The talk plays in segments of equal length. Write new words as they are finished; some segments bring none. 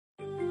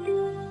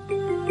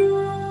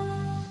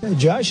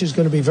Josh is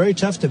going to be very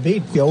tough to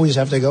beat. You always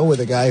have to go with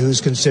a guy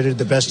who's considered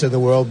the best in the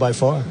world by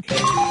far.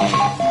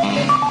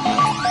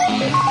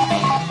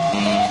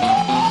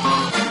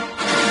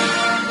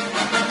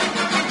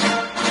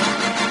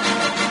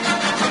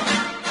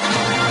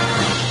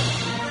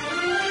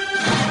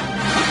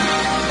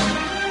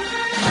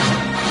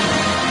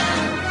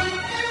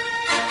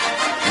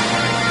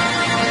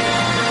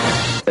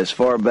 As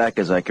far back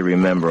as I can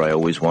remember, I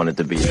always wanted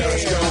to be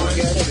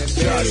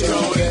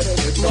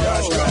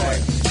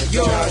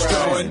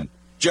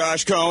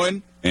Josh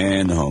Cohen,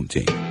 and the home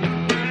team.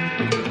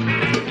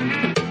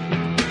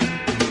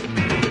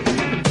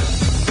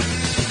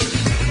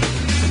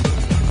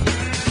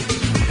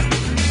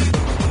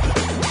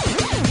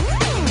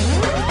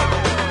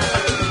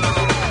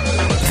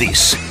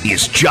 This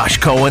is Josh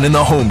Cohen and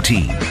the home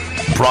team.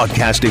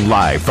 Broadcasting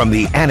live from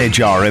the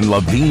Anajar and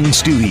Levine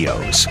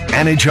studios.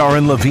 Anajar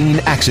and Levine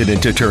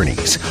accident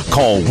attorneys.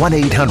 Call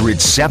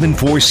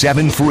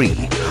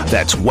 1-800-747-FREE.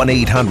 That's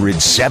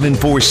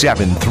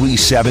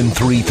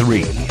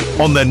 1-800-747-3733.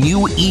 On the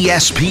new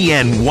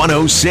ESPN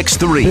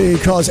 1063.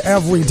 Because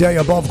every day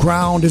above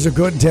ground is a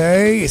good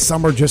day.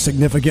 Some are just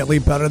significantly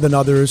better than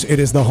others. It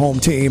is the home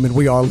team, and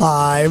we are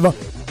live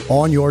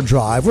on your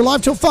drive. We're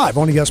live till 5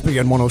 on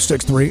ESPN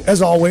 1063.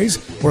 As always,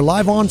 we're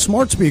live on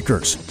smart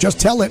speakers. Just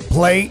tell it,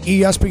 play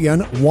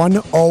ESPN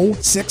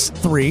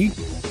 1063,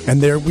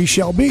 and there we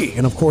shall be.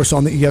 And, of course,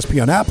 on the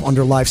ESPN app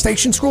under live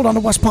station, scroll down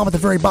to West Palm at the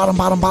very bottom.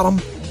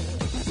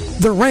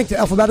 They're ranked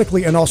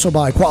alphabetically and also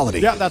by quality.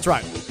 Yeah, that's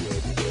right.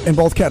 In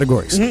both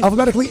categories. Mm-hmm.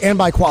 Alphabetically and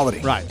by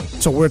quality. Right.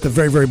 So we're at the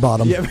very, very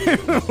bottom. Yeah,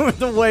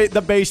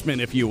 the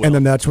basement, if you will. And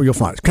then that's where you'll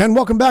find us. Ken,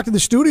 welcome back to the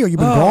studio.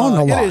 You've been gone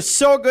a lot. It is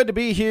so good to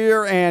be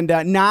here and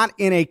not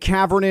in a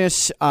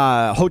cavernous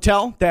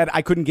hotel that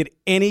I couldn't get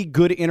any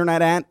good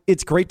internet at.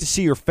 It's great to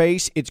see your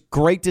face. It's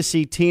great to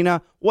see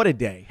Tina. What a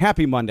day.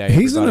 Happy Monday,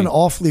 He's everybody. in an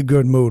awfully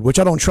good mood, which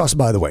I don't trust,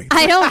 by the way.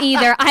 I don't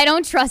either. I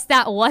don't trust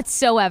that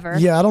whatsoever.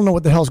 Yeah, I don't know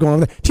what the hell's going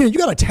on there. Tina, you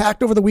got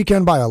attacked over the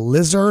weekend by a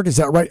lizard. Is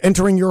that right?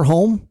 Entering your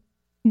home?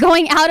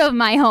 Going out of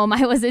my home,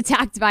 I was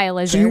attacked by a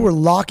lizard. So you were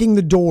locking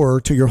the door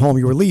to your home.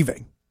 You were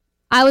leaving.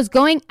 I was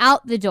going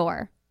out the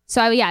door.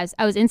 So I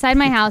was inside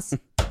my house.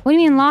 What do you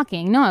mean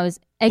locking? No, I was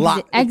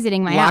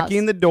exiting my house.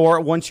 Locking the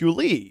door once you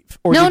leave.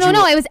 Or no.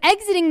 I was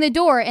exiting the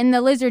door and the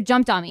lizard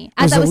jumped on me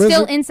as I was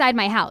still inside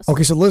my house.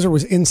 Okay, so the lizard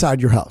was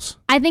inside your house.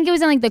 I think it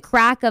was in like the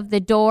crack of the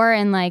door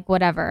and like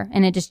whatever,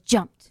 and it just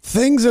jumped.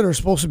 Things that are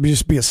supposed to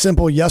just be a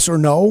simple yes or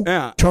no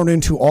turn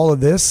into all of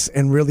this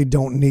and really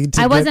don't need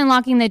to. I wasn't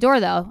locking the door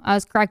though. I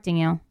was correcting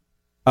you.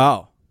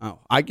 Oh,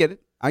 I get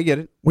it.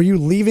 Were you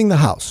leaving the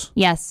house?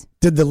 Yes.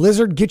 Did the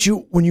lizard get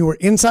you when you were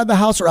inside the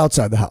house or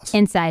outside the house?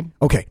 Inside.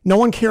 Okay. No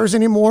one cares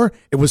anymore.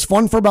 It was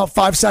fun for about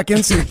 5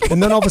 seconds,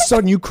 and then all of a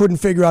sudden you couldn't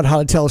figure out how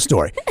to tell a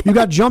story. You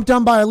got jumped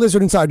on by a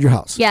lizard inside your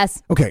house.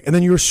 Yes. Okay. And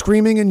then you were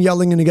screaming and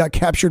yelling, and you got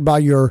captured by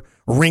your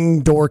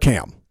Ring door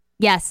cam.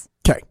 Yes.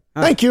 Okay.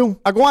 Thank you.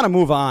 I want to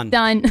move on.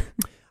 Done.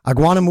 I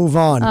want to move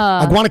on.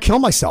 I want to kill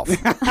myself.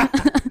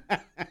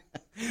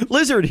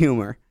 Lizard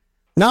humor.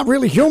 Not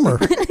really humor.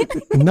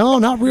 No,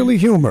 not really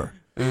humor.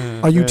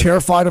 Are you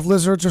terrified of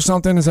lizards or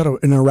something? Is that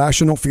an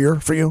irrational fear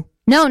for you?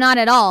 No, not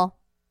at all.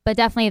 But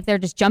definitely if they're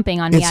just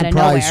jumping on me out of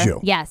nowhere. It surprised you.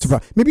 Yes.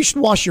 Maybe you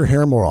should wash your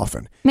hair more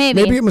often.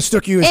 Maybe it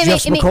mistook you as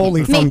Jeff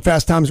Spicoli from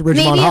Fast Times at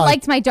Ridgemont High. Maybe it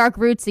liked my dark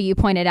roots that you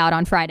pointed out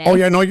on Friday. Oh,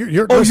 yeah, no, you're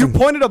you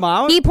pointed them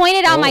out? He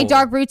pointed out my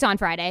dark roots on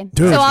Friday.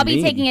 Dude, so I'll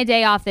be taking a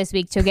day off this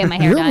week to get my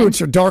hair done. Your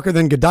roots are darker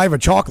than Godiva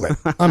chocolate.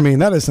 I mean,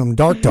 that is some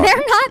dark. They're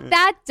not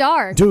that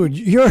dark. Dude,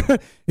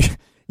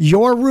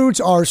 your roots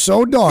are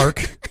so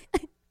dark.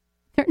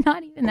 They're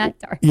not even that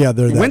dark. Yeah,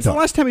 they're that When's dark. the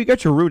last time you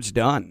got your roots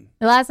done?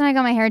 The last time I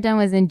got my hair done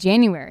was in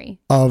January.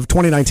 Of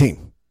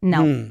 2019.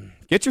 No.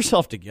 Get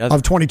yourself together.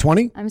 Of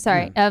 2020? I'm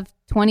sorry, of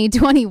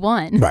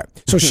 2021. Right.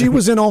 So she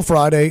was in on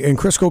Friday, and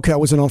Chris Coquette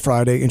was in on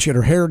Friday, and she had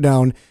her hair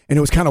down, and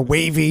it was kind of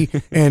wavy,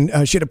 and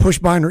she had a push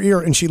behind her ear,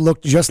 and she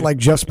looked just like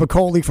Jeff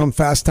Spicoli from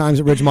Fast Times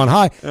at Ridgemont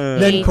High.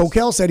 Then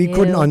Coquette said he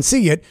couldn't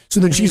unsee it, so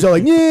then she's all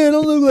like, yeah, I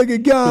don't look like a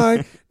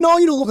guy. No,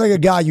 you don't look like a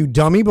guy, you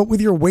dummy, but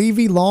with your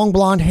wavy, long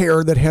blonde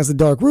hair that has the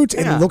dark roots,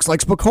 and it looks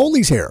like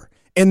Spicoli's hair.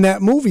 In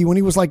that movie when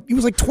he was like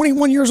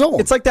 21 years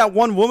old. It's like that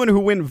one woman who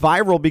went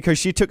viral because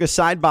she took a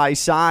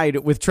side-by-side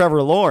with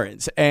Trevor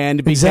Lawrence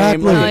and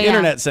became an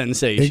internet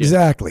sensation.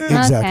 Exactly.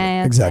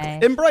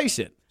 Embrace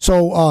it.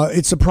 So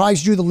it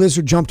surprised you the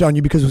lizard jumped on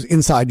you because it was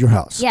inside your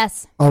house?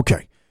 Yes.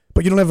 Okay.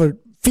 But you don't have a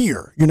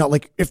fear. You're not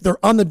like, if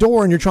they're on the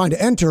door and you're trying to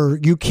enter,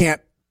 you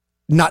can't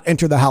not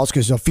enter the house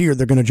because of fear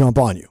they're going to jump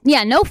on you.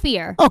 Yeah, no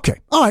fear.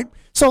 Okay. All right.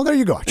 So there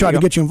you go. I tried to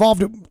get you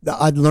involved.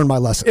 I'd learned my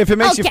lesson. If it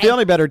makes you feel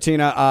any better,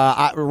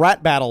 Tina,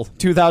 Rat Battle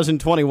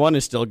 2021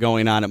 is still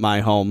going on at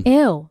my home.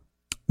 Ew.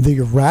 The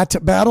rat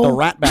battle? The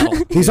rat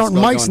battle. These aren't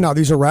mice now.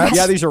 These are rats?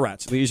 Yeah, these are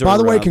rats. These are, by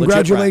the way,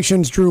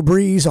 congratulations, Drew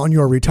Brees, on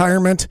your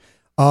retirement.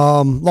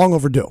 Long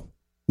overdue.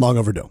 Long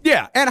overdue.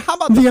 Yeah, and how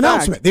about the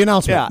announcement? The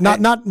announcement, yeah,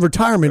 not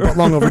retirement, but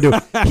long overdue.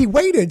 He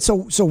waited,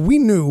 so we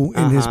knew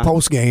in his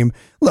post game,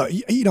 Look,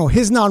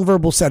 his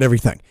nonverbal said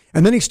everything.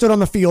 And then he stood on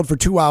the field for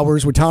 2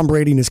 hours with Tom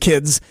Brady and his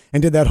kids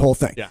and did that whole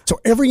thing. Yeah. So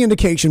every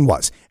indication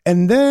was.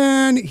 And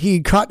then he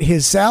cut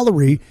his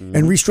salary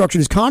and restructured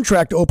his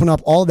contract to open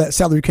up all of that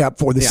salary cap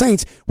for the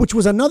Saints, which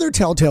was another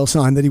telltale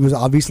sign that he was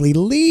obviously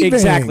leaving.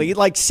 Exactly.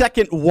 Like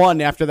second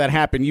one after that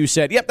happened, you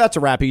said, yep, that's a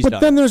wrap. He's done.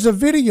 But then there's a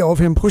video of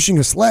him pushing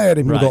a sled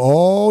and people go,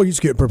 oh, he's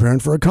getting preparing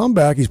for a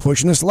comeback. He's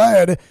pushing a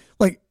sled.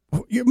 Like,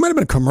 it might have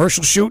been a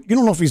commercial shoot. You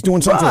don't know if he's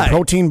doing something for a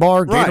protein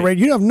bar, Gatorade.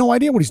 You have no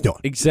idea what he's doing.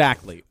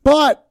 Exactly.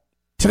 But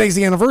today's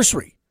the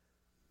anniversary.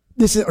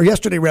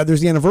 Yesterday, rather,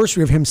 is the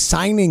anniversary of him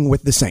signing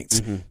with the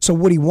Saints. So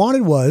what he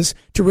wanted was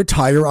to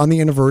retire on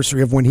the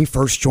anniversary of when he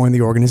first joined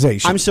the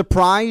organization. I'm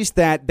surprised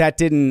that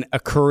didn't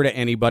occur to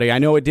anybody. I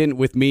know it didn't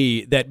with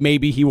me, that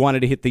maybe he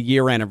wanted to hit the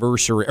year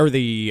anniversary or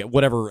the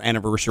whatever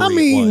anniversary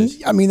it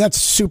was. I mean, that's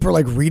super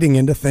like reading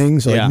into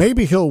things. Like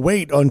maybe he'll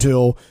wait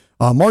until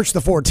March the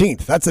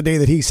 14th. That's the day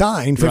that he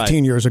signed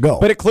 15 years ago.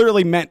 But it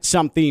clearly meant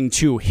something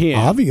to him.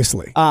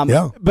 Obviously.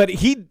 But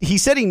he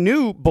said he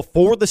knew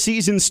before the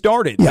season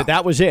started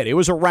that was it. It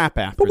was a wrap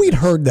after But we'd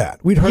heard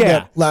that. We'd heard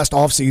that last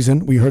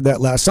offseason. We heard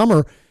that last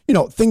summer.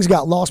 Things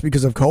got lost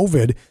because of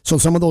COVID. So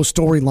some of those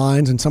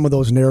storylines and some of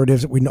those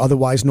narratives that we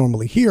otherwise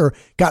normally hear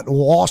got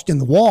lost in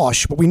the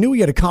wash. But we knew he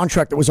had a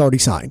contract that was already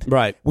signed.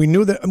 Right. We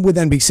knew that with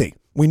NBC.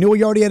 We knew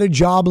he already had a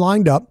job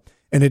lined up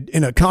and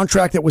in a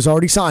contract that was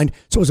already signed.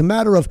 So it was a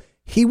matter of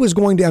he was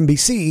going to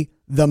NBC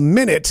the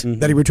minute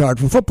that he retired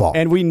from football.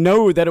 And we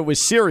know that it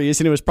was serious,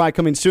 and it was probably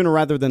coming sooner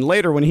rather than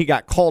later when he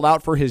got called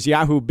out for his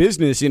Yahoo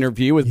Business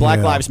interview with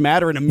Black Lives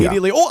Matter, and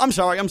immediately, I'm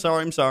sorry.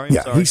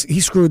 He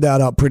screwed that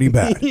up pretty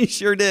bad. He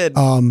sure did.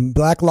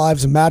 Black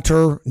Lives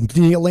Matter,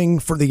 kneeling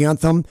for the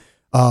anthem,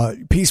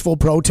 peaceful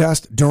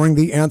protest during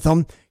the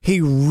anthem. He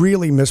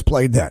really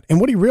misplayed that. And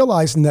what he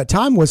realized in that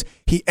time was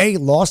he,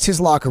 lost his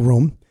locker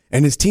room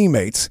and his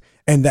teammates,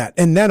 and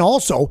then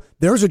also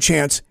there's a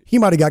chance he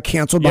might have got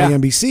canceled by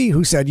NBC,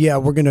 who said,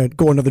 we're going to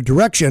go another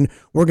direction.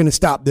 We're going to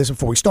stop this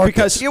before we start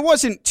because it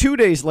wasn't 2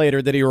 days later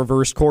that he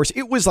reversed course.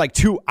 It was like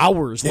 2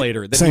 hours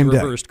later that he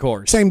reversed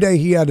course. Same day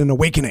he had an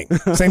awakening.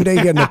 Same day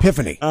he had an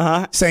epiphany.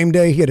 Same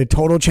day he had a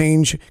total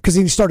change because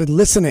he started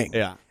listening.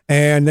 Yeah.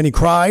 And then he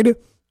cried.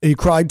 He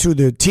cried to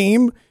the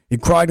team. He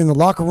cried in the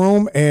locker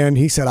room, and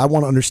he said, I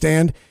want to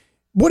understand.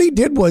 What he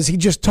did was he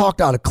just talked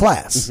out of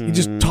class. He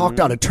just talked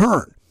out of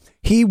turn.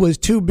 He was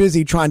too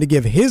busy trying to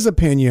give his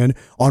opinion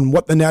on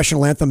what the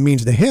national anthem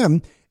means to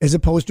him, as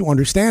opposed to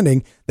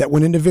understanding that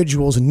when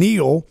individuals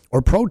kneel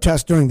or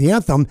protest during the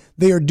anthem,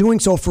 they are doing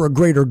so for a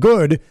greater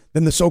good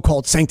than the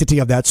so-called sanctity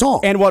of that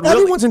song. And what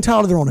everyone's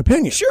entitled to their own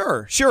opinion.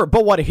 Sure.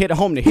 But what hit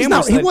home to him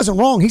he wasn't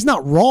wrong. He's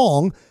not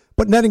wrong.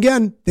 But then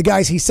again, the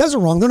guys he says are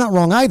wrong, they're not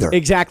wrong either.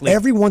 Exactly.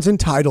 Everyone's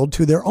entitled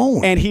to their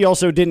own. And he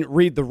also didn't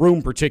read the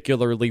room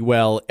particularly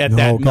well at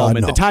that moment.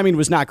 No. The timing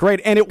was not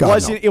great. And it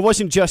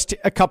wasn't just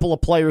a couple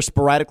of players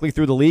sporadically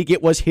through the league.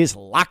 It was his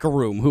locker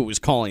room who was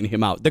calling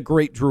him out. The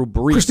great Drew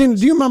Brees. Christine,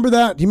 do you remember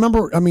that? Do you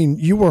remember,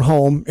 you were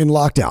home in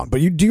lockdown,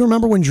 but do you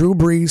remember when Drew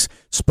Brees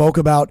spoke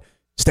about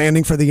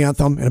standing for the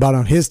anthem and about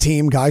on his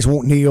team, guys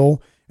won't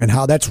kneel? And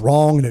how that's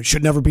wrong and it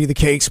should never be the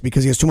case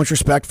because he has too much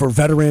respect for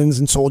veterans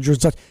and soldiers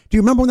and such. Do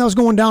you remember when that was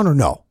going down or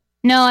no?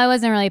 No, I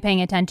wasn't really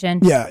paying attention.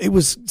 Yeah, it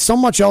was so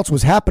much else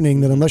was happening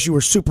that unless you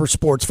were super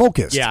sports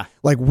focused,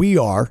 like we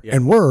are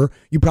and were,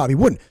 you probably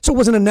wouldn't. So it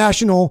wasn't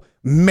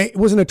it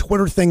wasn't a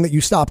Twitter thing that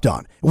you stopped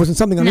on. It wasn't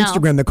something on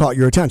Instagram that caught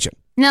your attention.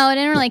 No, it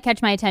didn't really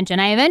catch my attention.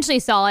 I eventually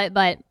saw it,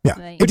 but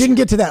it didn't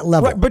get to that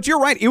level. Right, but you're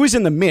right. It was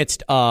in the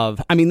midst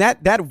of,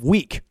 that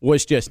week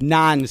was just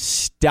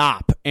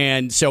nonstop.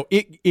 And so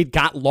it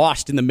got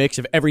lost in the mix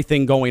of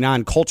everything going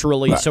on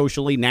culturally,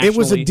 socially, nationally. It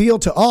was a deal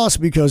to us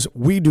because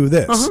we do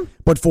this.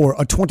 But for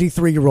a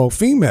 23-year-old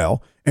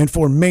female and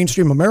for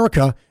mainstream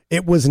America,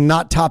 it was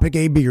not topic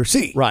A, B, or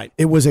C. Right.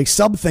 It was a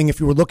sub thing. If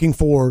you were looking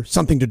for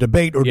something to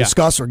debate or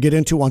discuss or get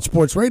into on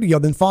sports radio,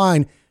 then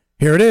fine.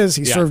 Here it is.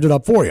 He served it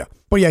up for you.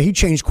 But he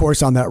changed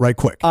course on that right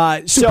quick.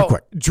 Super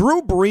quick.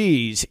 Drew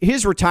Brees,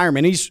 his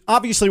retirement, he's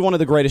obviously one of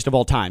the greatest of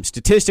all time.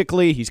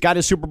 Statistically, he's got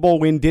his Super Bowl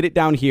win, did it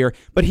down here,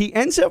 but he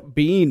ends up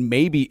being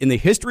maybe in the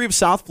history of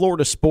South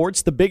Florida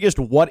sports, the biggest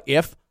what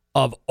if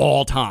of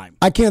all time.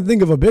 I can't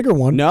think of a bigger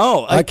one.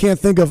 No. I can't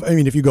think of,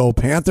 if you go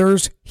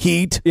Panthers,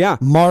 Heat,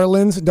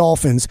 Marlins,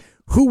 Dolphins,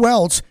 who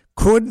else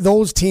could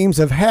those teams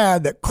have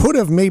had that could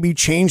have maybe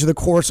changed the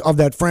course of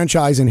that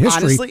franchise in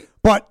history? Honestly,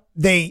 but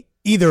they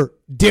either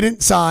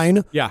didn't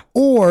sign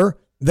or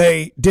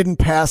they didn't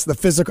pass the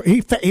physical. He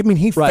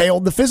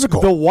failed the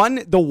physical. The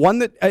one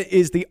that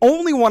is the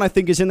only one I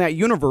think is in that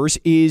universe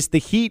is the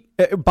Heat.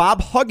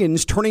 Bob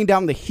Huggins turning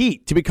down the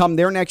Heat to become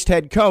their next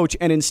head coach,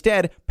 and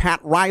instead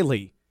Pat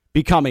Riley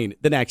becoming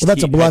the next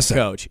that's a blessing.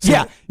 head coach. So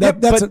yeah,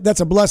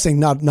 that's a blessing,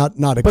 not a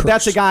But curse.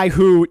 that's a guy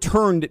who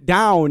turned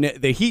down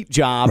the Heat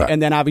job, Right.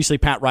 and then obviously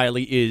Pat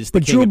Riley is the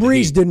But king Drew of the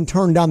Brees Heat. didn't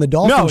turn down the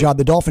Dolphin job.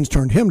 The Dolphins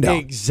turned him down.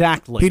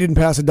 Exactly. He didn't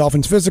pass the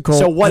Dolphins physical.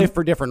 So what if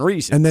for different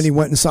reasons? And then he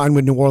went and signed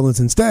with New Orleans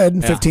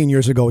instead 15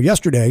 years ago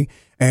yesterday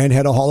and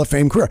had a Hall of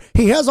Fame career.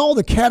 He has all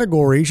the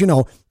categories,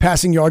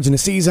 passing yards in a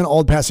season,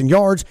 all the passing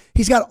yards.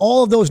 He's got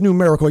all of those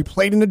numerical. He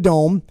played in a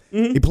dome.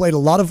 He played a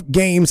lot of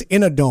games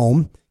in a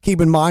dome. Keep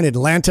in mind,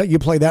 Atlanta, you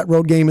play that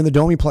road game in the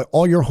dome. You play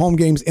all your home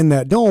games in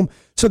that dome.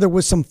 So there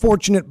was some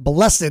fortunate,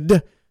 blessed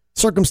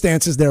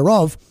circumstances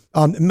thereof.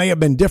 It may have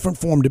been different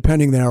for him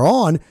depending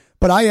thereon.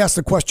 But I asked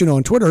the question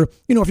on Twitter,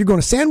 if you're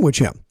going to sandwich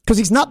him, because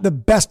he's not the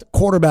best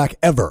quarterback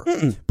ever,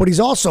 but he's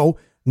also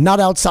not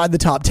outside the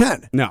top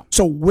 10. No.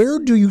 So where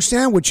do you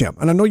sandwich him?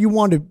 And I know you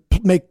wanted to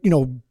make,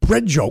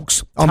 bread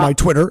jokes on my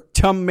Twitter.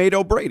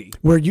 Tomato Brady.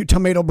 Where you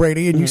Tomato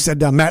Brady and you said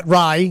Matt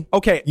Rye.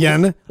 Okay.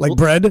 Yen, like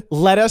bread.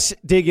 Let us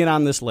dig in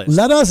on this list.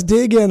 Let us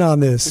dig in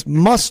on this.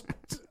 Mustard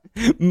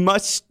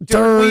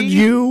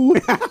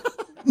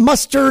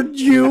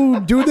you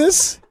do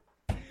this?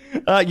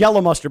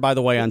 Yellow mustard, by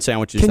the way, on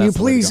sandwiches. Can you That's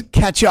the way to please go.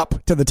 catch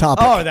up to the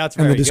topic? Oh, that's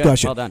and the very good.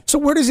 discussion. Well done. So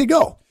where does he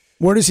go?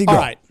 Where does he go? All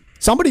right.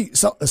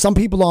 Some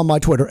people on my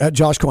Twitter at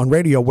Josh Cohen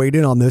Radio weighed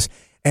in on this,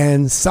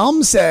 and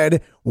some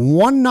said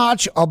one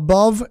notch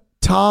above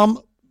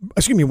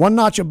one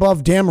notch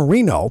above Dan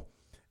Marino,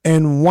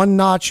 and one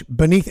notch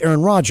beneath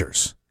Aaron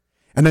Rodgers,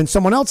 and then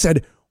someone else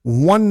said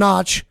one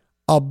notch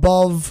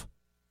above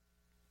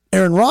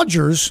Aaron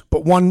Rodgers,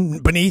 but one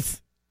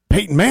beneath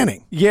Peyton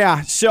Manning.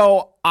 Yeah.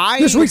 So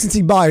There's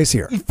recency bias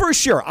here. For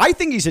sure. I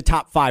think he's a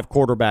top 5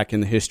 quarterback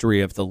in the history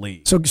of the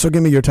league. So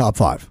give me your top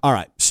 5. All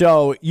right.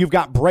 So you've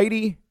got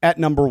Brady at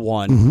number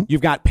 1.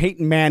 You've got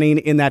Peyton Manning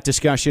in that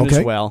discussion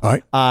as well. All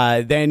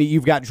right. Then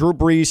you've got Drew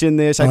Brees in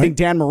this. I think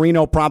Dan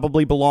Marino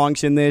probably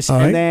belongs in this. All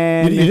and right.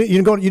 then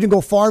you didn't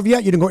go Favre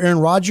yet. You didn't go Aaron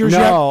Rodgers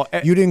No.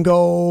 yet. You didn't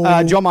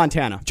go Joe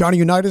Montana. Johnny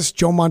Unitas,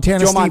 Joe Montana,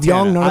 Joe Steve Montana.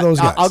 Young. None of those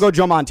guys. I'll go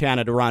Joe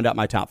Montana to round out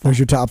my top 5. There's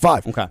your top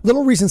 5. Okay.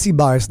 Little recency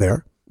bias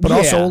there, but Yeah.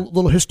 also a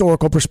little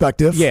historical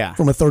perspective.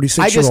 From a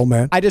 36-year-old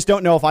man. I just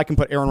don't know if I can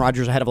put Aaron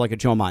Rodgers ahead of like a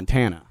Joe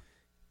Montana.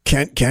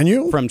 Can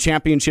you? From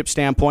championship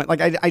standpoint,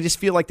 like I just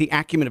feel like the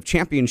acumen of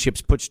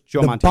championships puts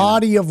Joe The Montana.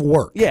 body of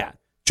work. Yeah.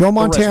 Joe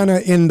Montana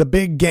in the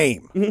big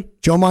game.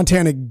 Joe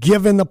Montana,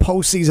 given the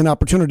postseason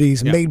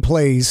opportunities, made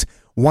plays,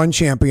 won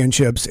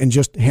championships, and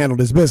just handled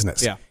his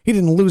business. Yeah. He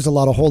didn't lose a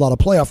whole lot of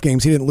playoff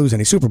games. He didn't lose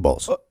any Super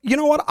Bowls. You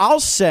know what? I'll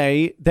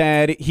say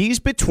that he's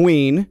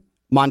between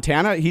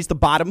Montana. He's the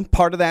bottom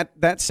part of that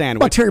What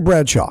sandwich. about Terry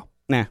Bradshaw?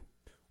 Nah.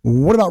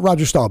 What about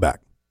Roger Staubach?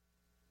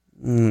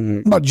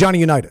 What about Johnny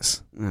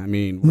Unitas? I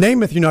mean,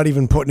 Namath, you're not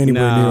even putting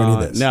anywhere near any of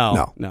this.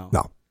 No.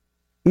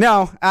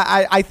 No.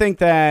 I think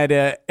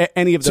that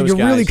any of So those you're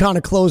guys. really kind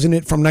of closing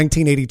it from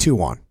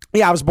 1982 on.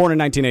 Yeah, I was born in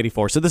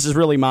 1984, so this is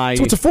really my.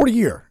 So it's a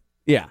 40-year.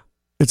 Yeah.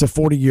 It's a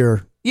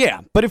 40-year.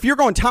 Yeah, but if you're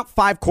going top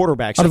 5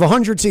 quarterbacks, Out of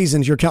 100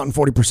 seasons, you're counting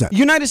 40%.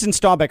 Unitas and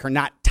Staubach are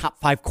not top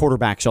 5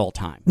 quarterbacks all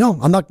time. No,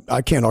 I'm not.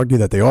 I can't argue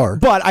that they are.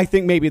 But I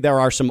think maybe there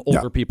are some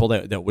older people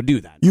that would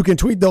do that. You can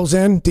tweet those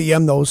in,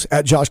 DM those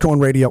at Josh Cohen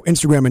Radio,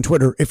 Instagram and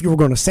Twitter if you were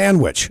going to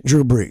sandwich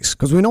Drew Brees.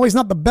 Because we know he's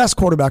not the best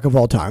quarterback of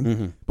all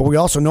time, but we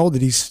also know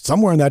that he's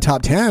somewhere in that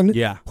top 10.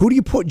 Yeah. Who do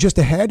you put just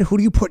ahead? Who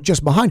do you put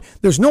just behind?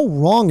 There's no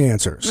wrong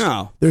answers.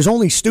 No. There's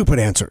only stupid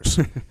answers.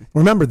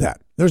 Remember that.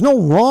 There's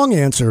no wrong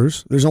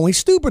answers. There's only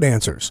stupid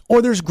answers.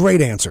 Or there's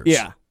great answers.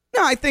 Yeah.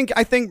 No, I think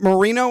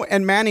Marino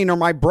and Manning are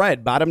my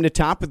bread, bottom to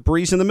top, with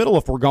Brees in the middle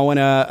if we're going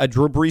a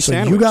Drew Brees So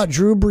sandwich. you got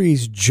Drew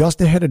Brees just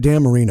ahead of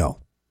Dan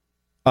Marino.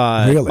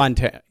 Really?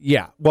 Montana.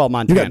 Yeah, well, You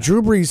Montana. got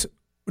Drew Brees.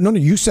 No,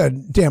 you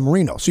said Dan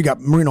Marino. So you got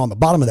Marino on the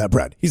bottom of that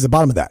bread. He's the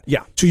bottom of that.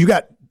 Yeah. So you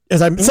got,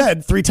 as I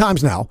said 3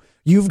 times now,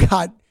 you've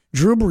got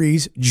Drew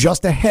Brees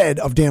just ahead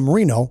of Dan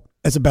Marino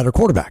as a better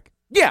quarterback.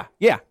 Yeah.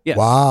 Yes.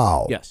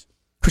 Wow. Yes.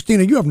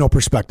 Christina, you have no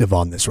perspective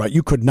on this, right?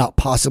 You could not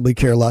possibly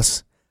care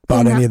less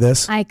about any of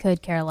this. I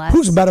could care less.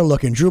 Who's better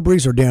looking, Drew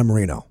Brees or Dan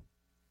Marino?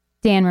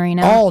 Dan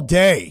Marino. All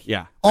day.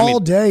 Yeah. All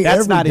day, That's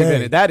every not day.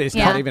 even. That is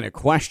not Yeah. even a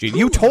question.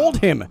 You told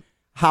him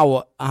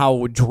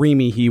how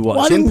dreamy he was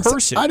Well, in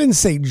person. I didn't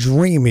say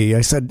dreamy.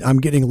 I said I'm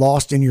getting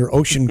lost in your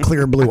ocean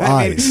clear blue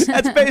eyes.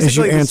 That's as you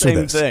basically the answer same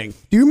this. thing.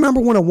 Do you remember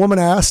when a woman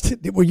asked,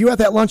 were you at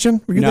that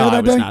luncheon? Were you No, there that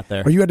I was day? not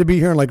there. Or you had to be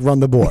here and like run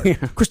the board?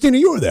 Christina,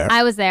 you were there.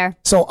 I was there.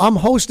 So I'm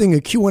hosting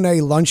a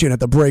Q&A luncheon at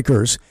the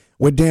Breakers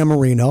with Dan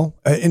Marino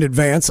in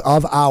advance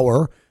of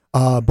our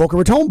Boca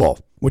Raton Bowl,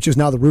 which is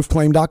now the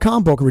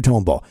roofclaim.com Boca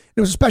Raton Bowl.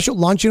 It was a special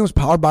luncheon. It was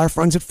powered by our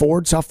friends at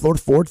Ford, South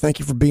Florida Ford. Thank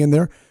you for being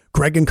there,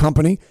 Greg and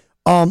company.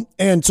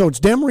 And so it's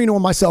Dan Marino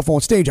and myself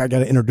on stage. I got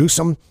to introduce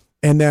them.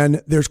 And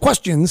then there's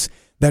questions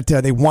that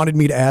they wanted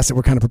me to ask that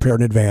were kind of prepared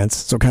in advance.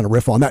 So kind of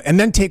riff on that. And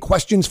then take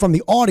questions from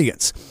the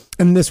audience.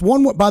 And this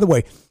one, by the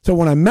way, so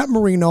when I met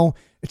Marino,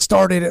 it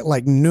started at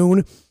like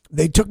noon.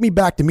 They took me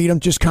back to meet him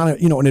just kind of,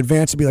 in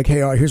advance to be like,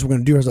 hey, all right, here's what we're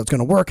going to do. Here's how it's going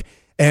to work.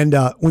 And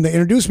when they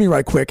introduced me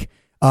right quick,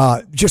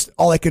 just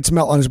all I could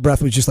smell on his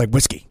breath was just like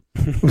whiskey.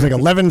 It was like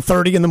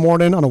 11:30 in the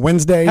morning on a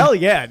Wednesday. Hell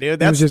yeah,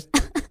 dude. It was just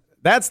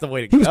That's the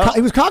way to go.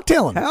 He was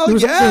cocktailing. Hell It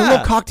was yeah. a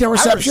little cocktail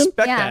reception. I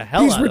respect Yeah. the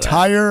hell He's out of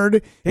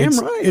retired. Damn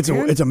It's- right, It's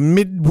man. a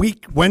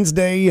midweek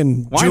Wednesday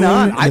in Why June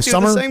not? in I'd the do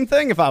summer. the same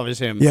thing if I was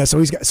him. Yeah, so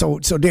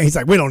Dan, he's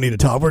like, we don't need to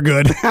talk. We're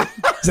good. He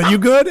said, you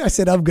good? I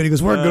said, I'm good. He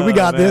goes, we're good. We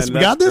got man, this.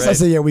 We got that's this. I great.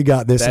 said, yeah, we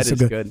got this. That I said,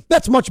 is good.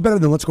 That's much better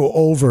than let's go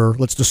over.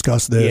 Let's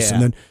discuss this. Yeah.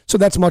 And then, so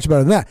that's much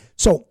better than that.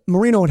 So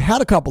Marino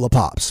had a couple of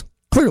pops.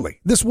 Clearly,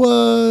 this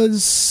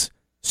was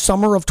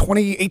summer of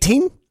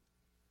 2018.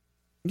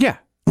 Yeah.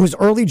 It was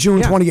early June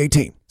Yeah.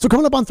 2018. So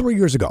coming up on 3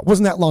 years ago.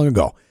 Wasn't that long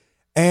ago.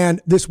 And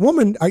this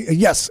woman,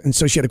 yes, and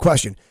so she had a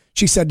question.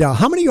 She said,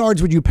 how many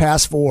yards would you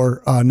pass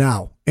for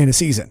now in a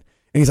season?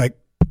 And he's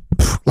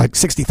like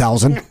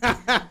 60,000. He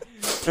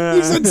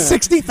said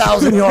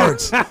 60,000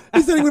 yards.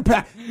 He said he would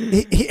pass.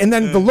 And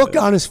then the look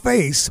on his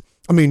face,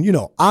 I mean,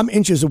 I'm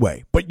inches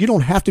away, but you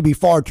don't have to be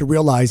far to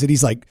realize that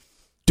he's like,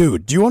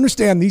 dude, do you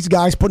understand these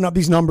guys putting up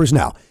these numbers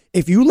now?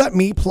 If you let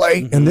me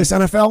play in this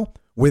NFL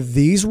with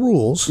these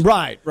rules,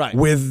 Right.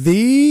 with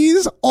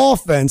these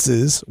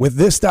offenses, with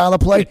this style of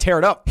play, You tear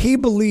it up. he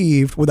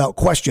believed without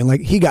question,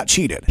 like he got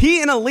cheated.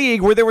 He in a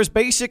league where there was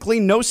basically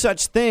no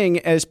such thing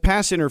as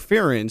pass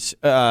interference,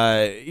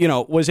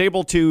 was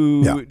able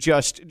to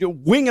just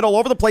wing it all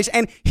over the place,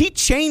 and he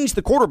changed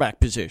the quarterback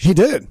position. He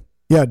did.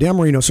 Yeah, Dan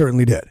Marino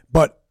certainly did.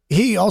 But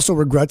he also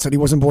regrets that he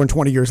wasn't born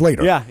 20 years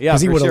later. Yeah,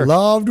 Because he for would have sure.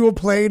 loved to have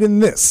played in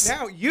this.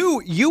 Now,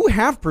 you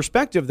have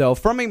perspective, though,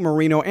 from a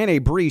Marino and a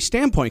Brees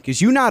standpoint,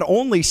 because you not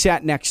only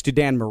sat next to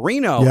Dan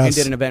Marino and Yes.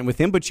 did an event with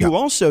him, but you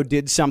also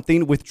did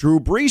something with Drew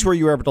Brees where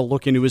you were able to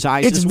look into his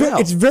eyes as well.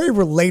 It's very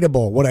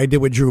relatable what I did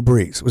with Drew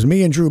Brees. It was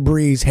me and Drew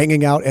Brees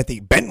hanging out at the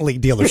Bentley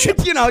dealership.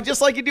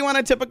 Just like you do on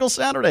a typical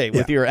Saturday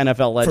with your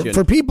NFL legend.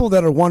 For people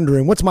that are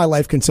wondering, what's my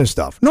life consist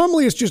of?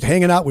 Normally, it's just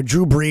hanging out with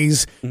Drew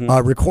Brees,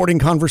 recording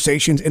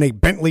conversations in a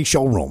Bentley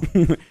showroom.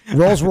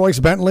 Rolls Royce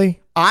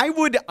Bentley. I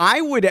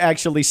would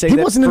actually say He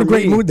that wasn't in for a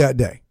great me- mood that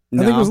day. I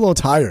think he No. was a little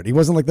tired. He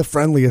wasn't like the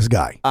friendliest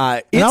guy. And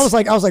I it's- was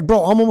like, bro,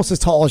 I'm almost as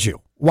tall as you.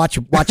 Watch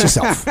yourself. Watch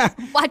yourself.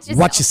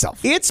 Watch yourself.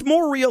 It's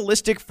more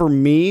realistic for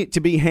me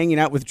to be hanging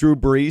out with Drew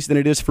Brees than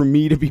it is for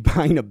me to be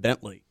buying a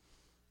Bentley.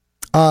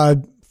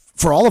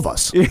 For all of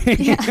us.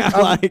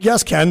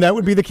 Yes, Ken, that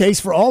would be the case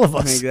for all of I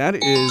us. think that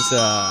is.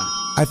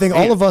 I think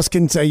all of us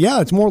can say,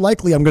 yeah, it's more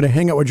likely I'm going to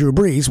hang out with Drew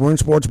Brees. We're in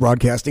sports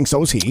broadcasting,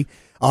 so is he.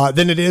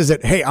 Than it is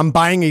that, hey, I'm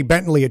buying a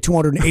Bentley at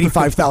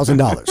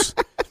 $285,000.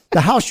 The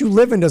house you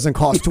live in doesn't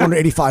cost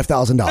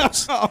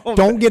 $285,000.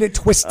 Don't get it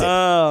twisted.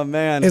 Oh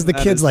man, As the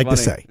that kids is like to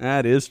funny. say.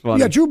 That is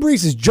funny. Yeah, Drew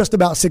Brees is just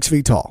about 6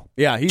 feet tall.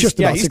 Yeah, he's just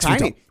about he's 6 feet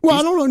tiny. tall. Well,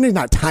 I don't know. He's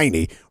not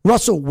tiny.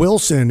 Russell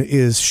Wilson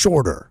is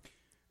shorter.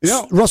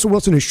 Yeah. Russell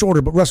Wilson is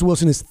shorter, but Russell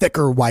Wilson is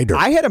thicker, wider.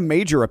 I had a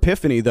major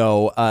epiphany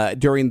though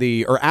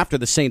after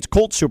the Saints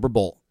Colts Super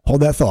Bowl.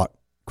 Hold that thought.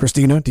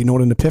 Christina, do you know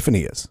what an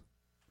epiphany is?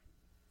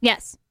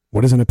 Yes.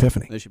 What is an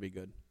epiphany? This should be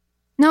good.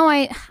 No,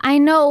 I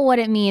know what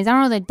it means. I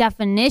don't know the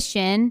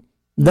definition.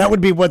 That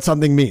would be what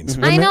something means.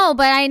 I know,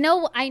 but I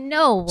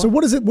know. So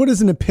what is it? What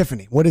is an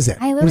epiphany? What is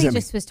that? I What does literally that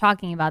just was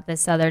talking about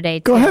this the other day.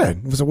 Go too.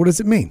 ahead. So what does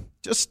it mean?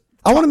 Just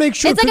I want to make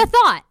sure. It's like a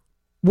thought.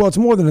 Well, it's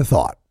more than a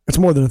thought. It's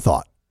more than a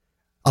thought.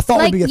 A thought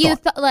Like would be a you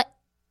thought.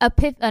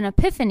 an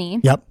epiphany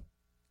Yep.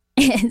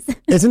 is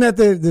Isn't that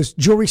this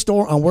jewelry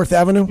store on Worth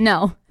Avenue?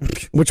 no.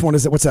 Which one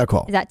is it? What's that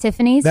called? Is that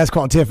Tiffany's? That's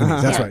called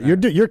Tiffany's. That's Yeah.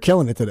 right. You're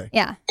killing it today.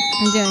 Yeah,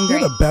 I'm doing You're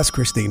great. the best,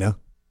 Christina.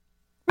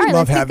 All right,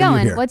 love let's keep having you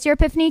going. here. What's your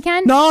epiphany,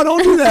 Ken? No,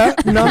 don't do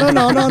that.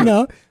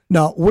 No.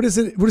 No. What is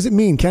it? What does it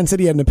mean? Ken said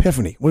he had an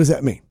epiphany. What does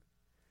that mean?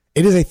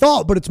 It is a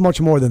thought, but it's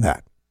much more than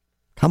that.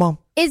 Come on.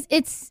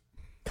 It's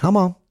Come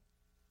on.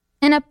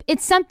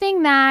 it's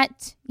something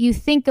that you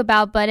think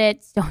about, but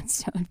it's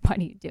what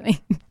are you doing?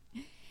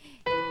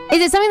 Is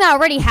it something that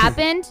already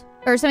happened,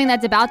 or something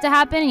that's about to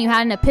happen, and you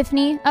had an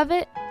epiphany of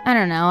it? I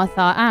don't know.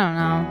 I don't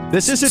know.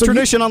 this is a So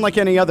tradition unlike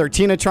any other.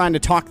 Tina trying to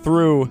talk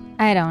through.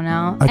 I don't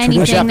know. A tradition.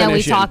 Anything that we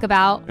Definition. talk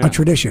about. A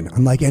tradition,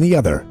 unlike any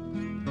other.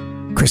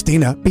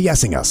 Christina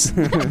BSing us.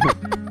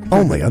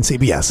 Only on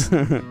CBS.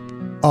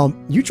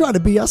 You tried to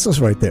BS us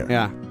right there.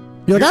 Yeah,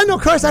 You're like, I know,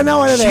 Chris, I know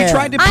what it is. she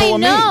tried to pull I a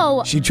me.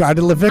 know. She tried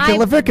to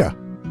Levicka.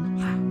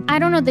 I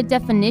don't know the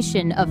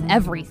definition of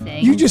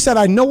everything. You just said,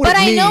 I know what but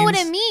it means. I know what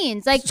it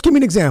means. Like, Just give me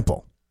an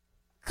example.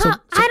 I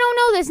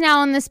don't know this now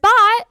on the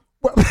spot.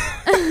 What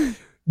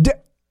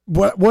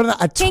did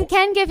I Can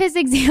Ken give his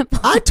example?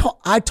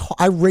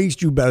 I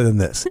raised you better than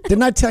this.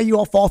 Didn't I tell you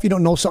all fall if you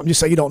don't know something, just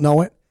say you don't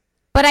know it?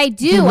 But I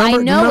do. You remember-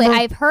 I know remember- it.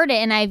 I've heard it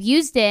and I've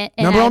used it.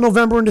 And Remember all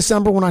November and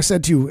December when I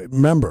said to you,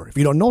 remember, if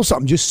you don't know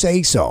something, just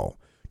say so.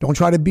 Don't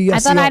try to BS. I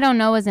thought I don't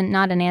know isn't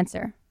not an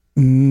answer.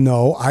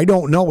 No, I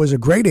don't know is a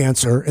great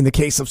answer in the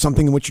case of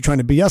something in which you're trying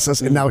to BS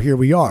us, and now here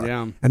we are.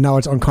 Yeah. And now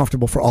it's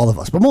uncomfortable for all of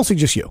us, but mostly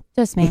just you.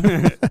 Just me.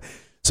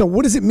 So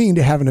what does it mean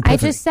to have an I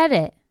epiphany? just said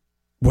it.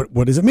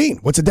 What does it mean?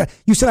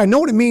 You said I know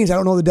what it means. I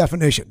don't know the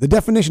definition. The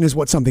definition is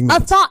what something A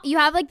means. thought. You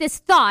have like this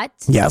thought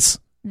Yes.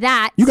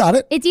 that You got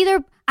it. It's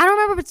either I don't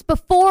remember if it's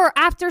before or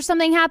after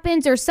something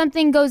happens or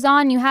something goes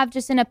on. You have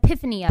just an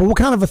epiphany of But it. what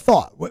kind of a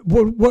thought?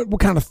 What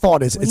kind of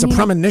thought is it? It's a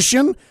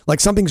premonition, like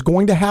something's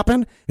going to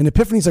happen. An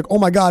epiphany is like, oh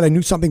my God, I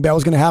knew something bad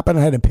was going to happen.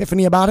 I had an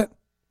epiphany about it.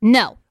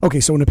 No. Okay,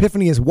 so an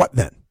epiphany is what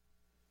then?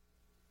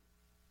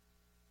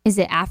 Is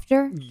it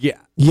after? Yeah.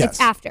 Yes.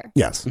 It's after.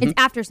 Yes. It's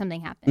after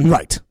something happens.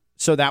 Right.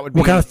 So that would be.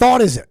 What kind of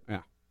thought is it?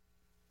 Yeah.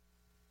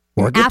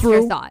 Work it through.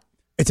 Afterthought.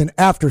 It's an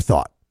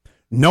afterthought.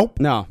 Nope.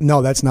 No.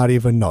 No, that's not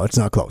even. No, it's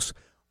not close.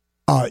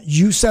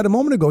 You said a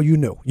moment ago you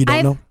knew. You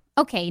don't know.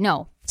 Okay,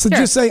 no. So Sure.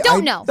 just say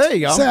don't know. There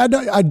you go. Say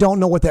I don't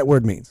know what that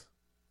word means.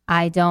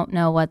 I don't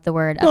know what the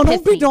word No,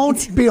 epiphany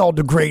don't be all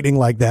degrading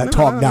like that.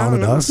 Talk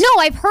down at us. No,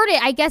 I've heard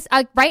it. I guess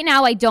right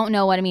now I don't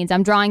know what it means.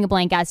 I'm drawing a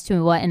blank as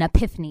to what an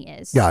epiphany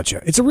is.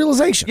 Gotcha. It's a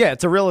realization. Yeah,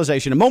 it's a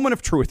realization, a moment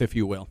of truth, if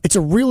you will. It's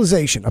a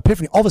realization,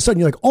 epiphany. All of a sudden,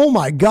 you're like, oh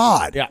my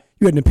God. Yeah.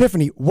 You had an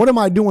epiphany. What am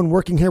I doing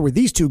working here with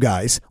these two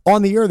guys?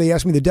 On the air, they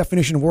asked me the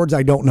definition of words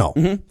I don't know.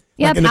 Yep.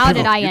 Like an How epiphany.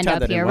 did I You end tied up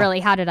that in here? well. Really,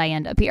 how did I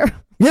end up here?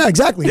 Yeah,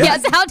 exactly. Yeah.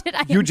 Yes, how did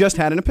I? You just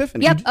had an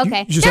epiphany. Yep. Okay.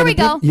 You just There had we an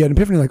go. You had an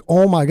epiphany like,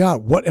 oh my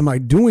God, what am I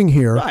doing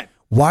here? Right.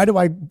 Why do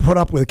I put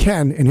up with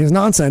Ken and his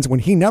nonsense when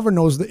he never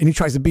knows that, and he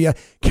tries to be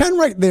Ken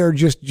right there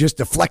just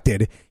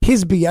deflected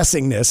his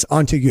BSingness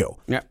onto you.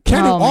 Yeah.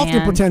 Ken Oh, often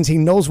man. pretends he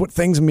knows what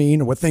things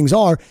mean or what things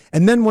are.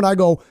 And then when I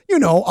go,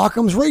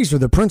 Occam's razor,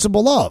 the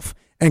principle of,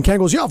 and Ken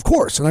goes, yeah, of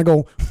course. And I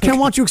go, Ken,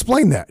 why don't you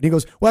explain that? And he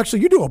goes, well,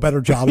 actually, you do a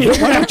better job of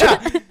it. Why don't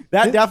you?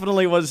 That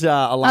definitely was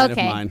a line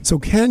Okay. of mine. So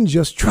Ken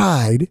just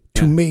tried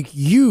to make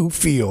you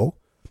feel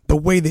the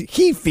way that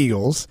he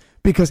feels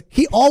because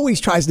he always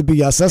tries to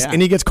BS us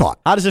and he gets caught.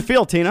 How does it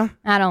feel, Tina?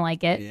 I don't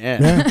like it.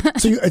 Yeah.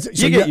 So you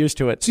get used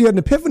to it. So you had an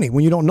epiphany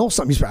when you don't know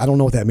something. You say, I don't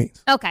know what that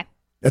means. Okay.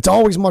 It's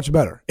always much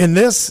better. In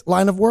this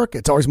line of work,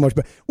 it's always much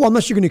better. Well,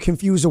 unless you're going to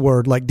confuse a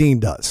word like Dean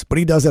does, but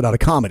he does that out of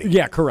comedy.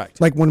 Yeah,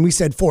 correct. Like when we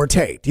said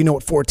forte. Do you know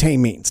what forte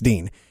means,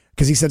 Dean?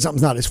 Because he said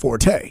something's not his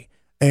forte.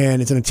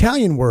 And it's an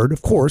Italian word,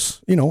 of course,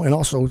 and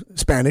also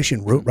Spanish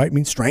in root, right?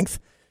 Means strength.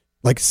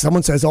 Like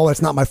someone says, oh,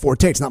 that's not my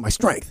forte. It's not my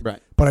strength. Right.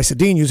 But I said,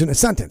 Dean, use it in a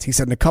sentence. He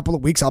said, in a couple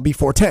of weeks, I'll be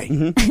forte.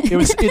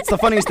 It's the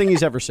funniest thing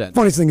he's ever said.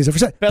 Funniest thing he's ever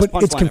said. Best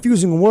But it's punchline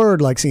confusing a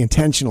word like, see,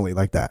 intentionally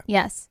like that.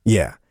 Yes.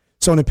 Yeah.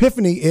 So an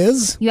epiphany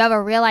is You have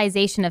a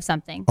realization of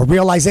something. a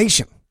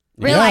realization.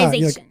 Realization. Yeah,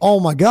 you're like, oh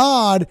my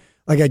God.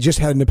 Like I just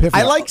had an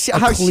epiphany. I like A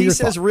how she clear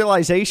says thought.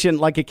 realization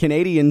like a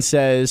Canadian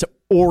says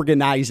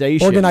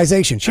organization.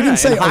 Organization. She didn't Yeah,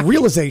 say in a hockey.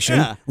 realization.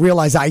 Yeah.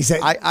 Realization.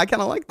 I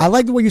kind of like that. I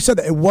like the way you said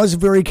that. It was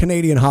very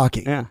Canadian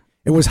hockey. Yeah.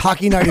 It was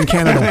Hockey Night in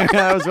Canada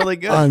That was really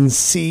good. on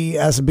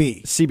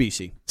CSB.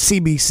 CBC.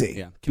 CBC.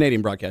 Yeah.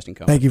 Canadian Broadcasting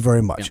Company. Thank you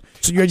very much.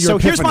 So you had your So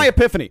here's my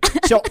epiphany.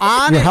 So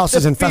on Your house the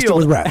is infested field-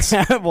 with rats.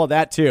 Well,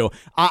 that too.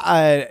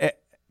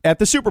 At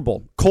the Super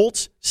Bowl,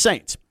 Colts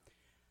Saints.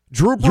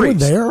 Drew Brees. You were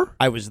there?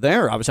 I was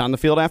there. I was on the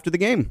field after the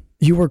game.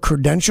 You were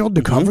credentialed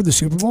to cover the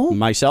Super Bowl?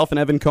 Myself and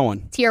Evan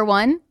Cohen. Tier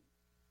 1.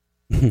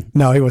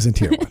 No, he wasn't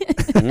tier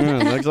 1.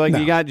 Looks like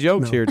you got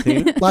jokes here,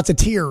 Tina. Lots of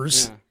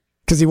tears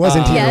because he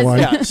wasn't tier Yes. 1.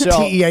 Yeah, so-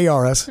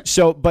 TEARS.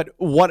 So, but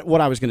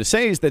what I was going to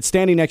say is that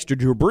standing next to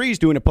Drew Brees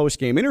doing a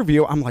post-game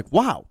interview, I'm like,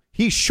 wow,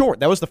 he's short.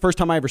 That was the first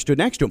time I ever stood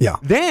next to him. Yeah.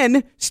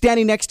 Then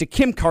standing next to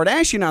Kim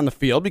Kardashian on the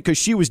field because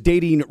she was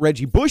dating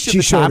Reggie Bush at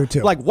She's the time. shorter,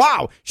 too. Like,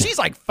 wow, she's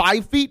like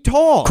 5 feet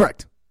tall.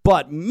 Correct.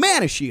 But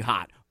man, is she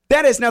hot.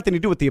 That has nothing to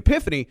do with the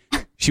epiphany.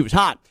 She was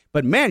hot,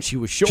 but man, she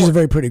was short. She's a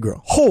very pretty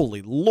girl.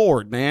 Holy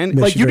Lord, man.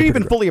 Yeah, Like, she's you very didn't even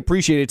pretty girl. fully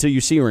appreciate it until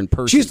you see her in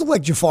person. She used to look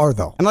like Jafar,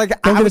 though. and like,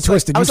 Don't I get was it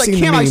twisted. Like, I was You've like,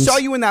 seen the Kim, I memes. saw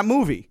you in that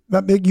movie.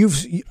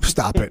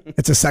 Stop it.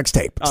 It's a sex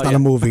tape. It's Oh, not yeah. a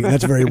movie.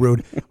 That's very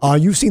rude.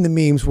 You've seen the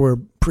memes where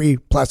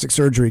pre-plastic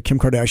surgery, Kim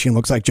Kardashian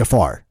looks like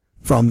Jafar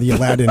from the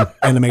Aladdin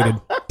animated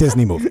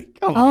Disney movie.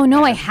 Oh,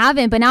 no, I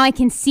haven't. But now I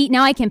can see.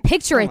 Now I can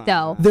picture it,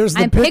 though. There's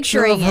the I'm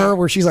picture picturing of her it.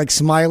 where she's like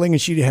smiling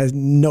and she has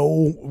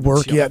no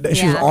work yet.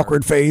 She's an Yeah.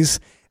 awkward phase.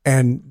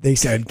 And they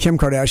said Kim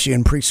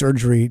Kardashian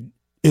pre-surgery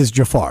is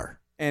Jafar.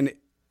 And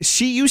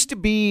she used to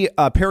be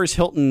Paris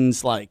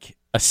Hilton's like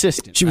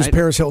assistant. She was right?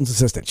 Paris Hilton's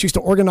assistant. She used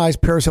to organize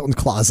Paris Hilton's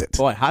closet.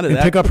 Boy, how did and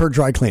that- pick up her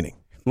dry cleaning.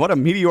 What a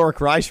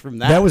meteoric rise from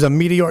that. That was a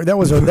meteor. That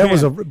was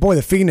a boy,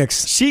 the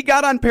Phoenix. She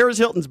got on Paris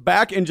Hilton's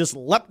back and just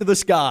leapt to the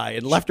sky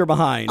and left her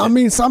behind. I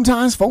mean,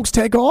 sometimes folks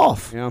take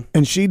off. Yeah.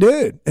 And she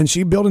did. And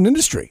she built an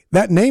industry.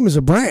 That name is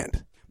a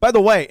brand. By the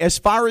way, as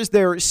far as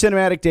their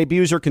cinematic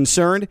debuts are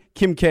concerned,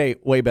 Kim K,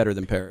 way better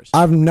than Paris.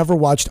 I've never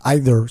watched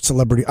either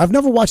celebrity. I've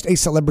never watched a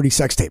celebrity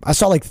sex tape. I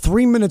saw like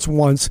 3 minutes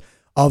once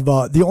of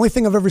the only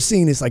thing I've ever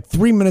seen is like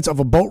 3 minutes of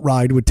a boat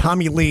ride with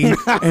Tommy Lee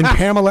and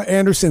Pamela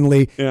Anderson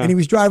Lee, and he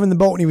was driving the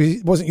boat and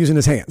he wasn't using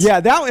his hands. Yeah,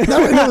 that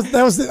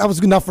that was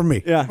enough for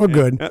me. Yeah, we're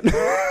good.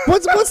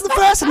 What's the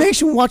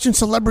fascination watching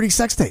celebrity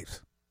sex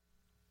tapes?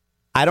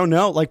 I don't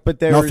know. Like, but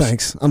there's No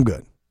thanks. I'm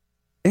good.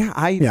 Yeah,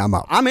 I'm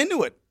out. I'm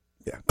into it.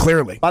 Yeah,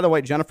 clearly. By the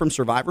way, Jenna from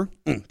Survivor,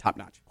 top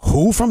notch.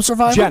 Who from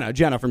Survivor?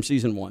 Jenna from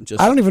season 1. Just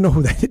I don't even know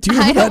who that is. Do you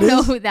know I who that don't know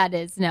is? who that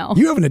is. No.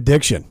 You have an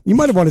addiction. You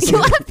might have wanted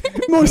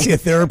something. want to see a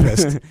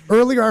therapist.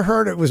 Earlier, I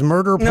heard it was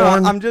murder No,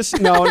 porn. I'm just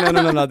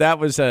no. That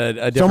was a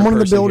different. Someone in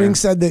the person building here.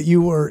 said that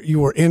you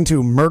were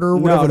into murder,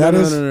 whatever that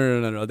is.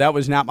 No. That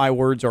was not my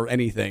words or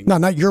anything. No,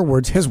 not your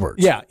words, his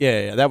words. Yeah.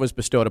 That was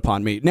bestowed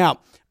upon me. Now,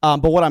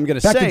 but what I'm going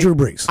to say, Back to Drew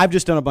Brees. I've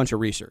just done a bunch of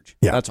research.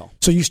 Yeah, that's all.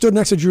 So you stood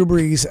next to Drew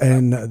Brees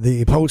in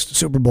the post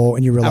Super Bowl,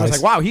 and you I realized,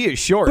 was like, wow, he is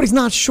short. but he's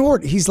not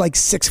short. He's like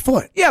 6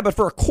 foot. Yeah, but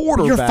for a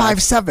quarterback, You're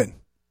 5'7".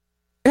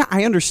 Yeah,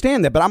 I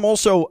understand that, but I'm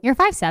also You're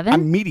 5'7".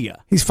 I'm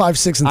media. He's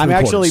 5'6" and I'm 3/4.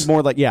 actually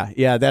more like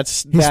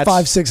that's He's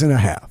 5'6" and a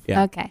half.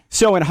 Yeah. Okay.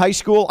 So in high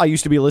school, I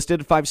used to be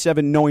listed at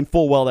 5'7", knowing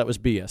full well that was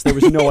BS. There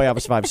was no way I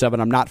was 5'7".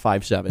 I'm not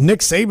 5'7". Nick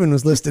Saban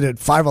was listed at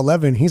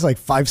 5'11". He's like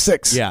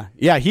 5'6".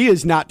 Yeah, he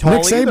is not tall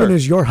Nick Saban either.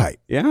 is your height.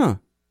 Yeah,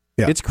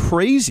 it's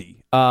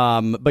crazy.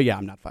 But yeah,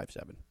 I'm not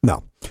 5'7".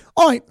 No.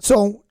 All right.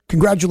 So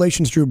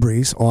congratulations, Drew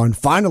Brees, on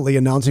finally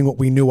announcing what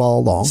we knew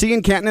all along. See you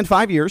in Canton in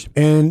 5 years.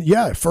 And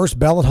yeah, first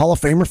ballot Hall of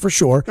Famer for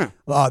sure.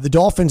 The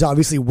Dolphins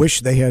obviously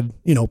wish they had,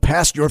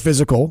 passed your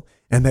physical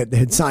and that they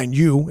had signed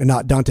you and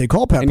not Dante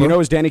Culpepper. And it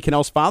was Danny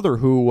Cannell's father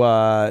who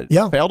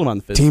failed him on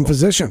the physical. Team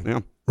physician.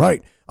 Yeah.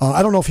 Right.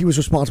 I don't know if he was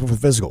responsible for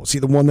the physical. Is he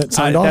the one that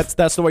signed off?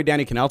 That's the way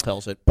Danny Cannell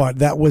tells it. But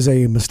that was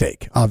a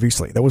mistake,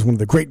 obviously. That was one of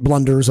the great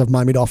blunders of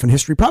Miami Dolphin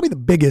history. Probably the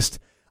biggest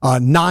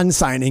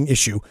non-signing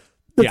issue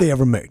that they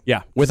ever made.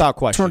 Yeah, without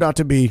question. Turned out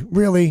to be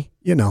really,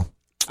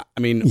 I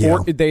mean,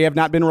 or they have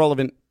not been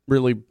relevant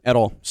really at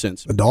all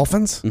since. The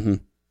Dolphins? Mm-hmm.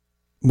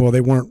 Well, they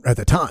weren't at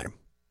the time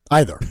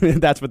either.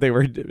 That's what they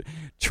were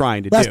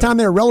trying to do. Last time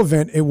they were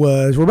relevant, it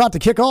was, we're about to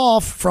kick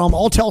off from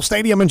Alltel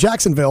Stadium in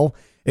Jacksonville.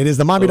 It is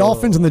the Miami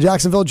Dolphins and the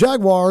Jacksonville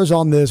Jaguars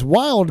on this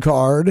wild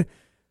card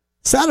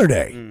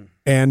Saturday.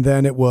 And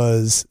then it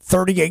was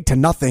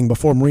 38-0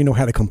 before Marino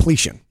had a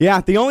completion.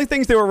 Yeah, the only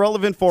things they were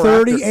relevant for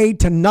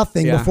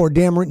 38-0 before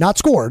Dan Marino, not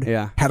scored,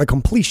 had a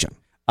completion.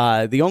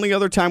 The only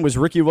other time was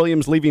Ricky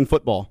Williams leaving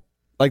football.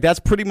 Like, that's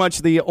pretty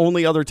much the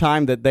only other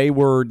time that they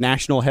were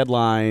national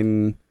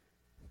headline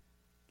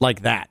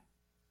like that.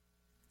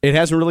 It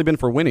hasn't really been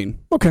for winning.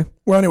 Okay.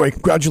 Well, anyway,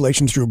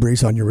 congratulations, Drew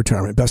Brees, on your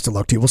retirement. Best of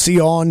luck to you. We'll see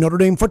you on Notre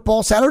Dame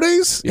football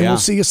Saturdays, and we'll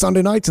see you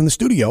Sunday nights in the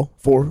studio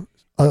for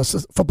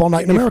football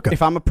night in America.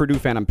 If I'm a Purdue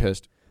fan, I'm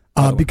pissed.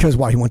 Because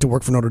why? He went to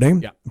work for Notre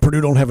Dame? Yeah. Purdue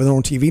don't have their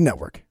own TV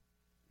network.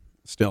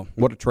 Still,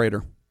 what a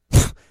traitor.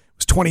 It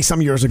was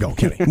 20-some years ago,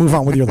 Kenny. Move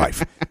on with your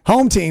life.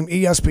 Home Team,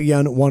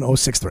 ESPN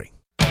 1063.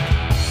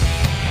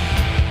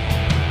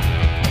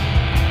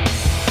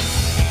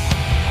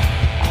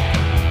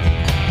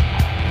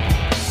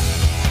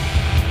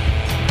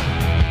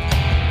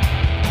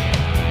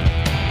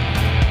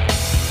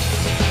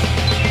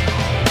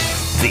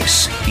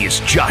 This is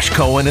Josh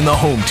Cohen and the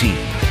Home Team,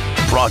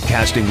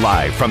 broadcasting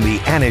live from the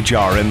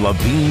Anajar and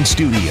Levine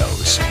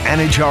studios.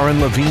 Anajar and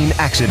Levine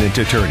Accident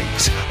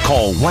Attorneys.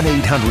 Call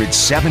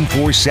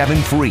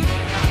 1-800-747-FREE.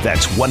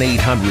 That's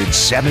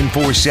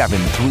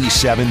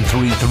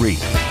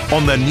 1-800-747-3733.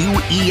 On the new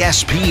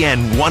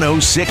ESPN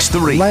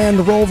 1063.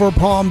 Land Rover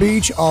Palm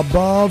Beach,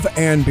 above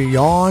and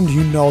beyond.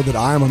 You know that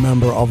I am a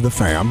member of the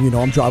fam.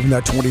 I'm driving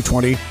that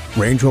 2020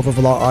 Range Rover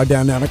Velar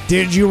Dynamic.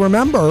 Did you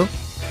remember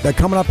that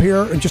coming up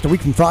here in just a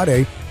week from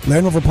Friday,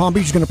 Land Rover Palm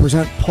Beach is going to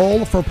present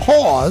Pull for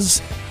Paws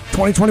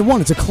 2021.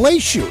 It's a clay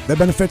shoot that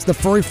benefits the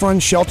Furry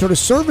Friends Shelter to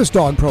Service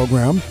Dog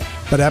program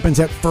that happens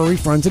at Furry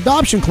Friends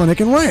Adoption Clinic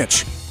and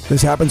Ranch.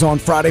 This happens on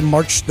Friday,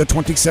 March the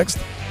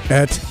 26th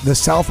at the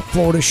South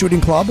Florida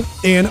Shooting Club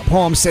in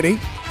Palm City.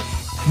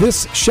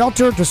 This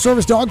Shelter to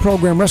Service Dog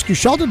program rescues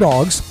shelter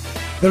dogs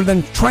that are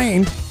then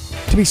trained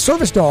to be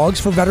service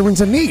dogs for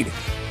veterans in need,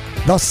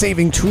 thus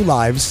saving 2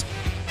 lives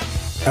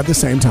at the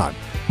same time.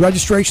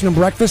 Registration and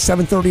breakfast,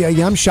 7:30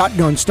 a.m.,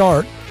 shotgun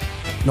start.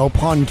 No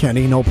pun,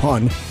 Kenny, no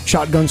pun.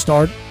 Shotgun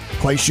start,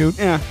 clay shoot.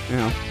 Yeah.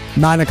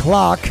 9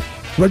 o'clock.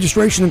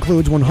 Registration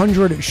includes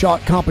 100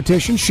 shot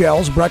competition,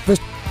 shells, breakfast,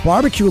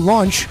 barbecue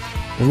lunch,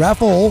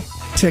 raffle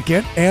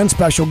ticket, and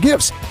special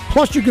gifts.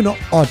 Plus, you can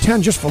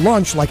attend just for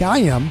lunch like I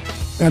am,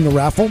 and the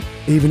raffle,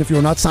 even if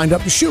you're not signed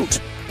up to shoot.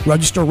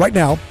 Register right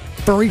now,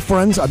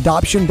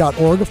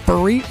 furryfriendsadoption.org,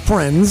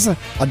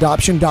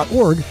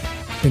 furryfriendsadoption.org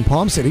in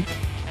Palm City.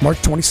 March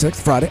 26th,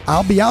 Friday.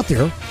 I'll be up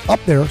there,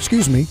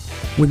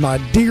 with my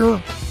dear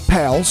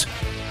pals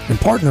and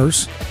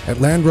partners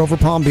at Land Rover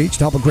Palm Beach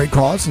to help a great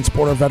cause and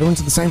support our veterans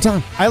at the same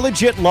time. I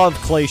legit love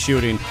clay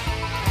shooting.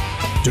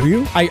 Do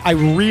you? I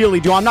really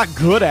do. I'm not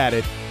good at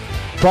it,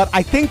 but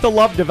I think the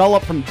love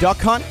developed from duck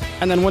hunt,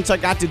 and then once I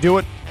got to do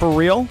it for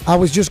real. I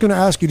was just going to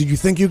ask you, did you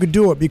think you could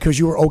do it because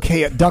you were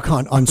okay at duck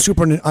hunt on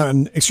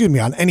on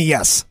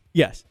NES?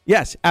 Yes,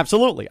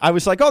 absolutely. I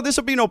was like, oh, this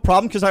will be no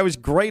problem because I was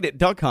great at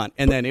duck hunt,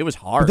 and then it was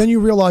hard. But then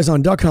you realize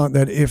on duck hunt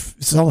that if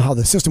somehow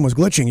the system was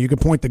glitching, you could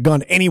point the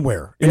gun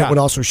anywhere, and it would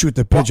also shoot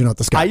the pigeon out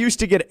the sky. I used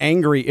to get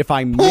angry if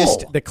I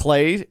missed the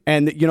clay,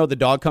 and the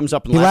dog comes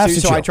up and laughs at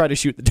you, so I try to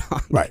shoot the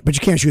dog. Right, but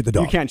you can't shoot the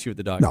dog. You can't shoot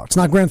the dog. No, it's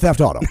not Grand Theft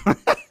Auto.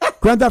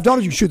 Grand Theft Auto,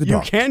 you can shoot the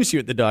dog. You can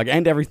shoot the dog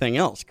and everything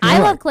else. I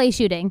love clay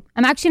shooting.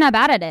 I'm actually not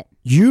bad at it.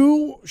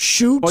 You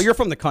shoot? Well, you're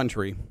from the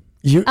country.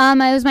 It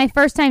was my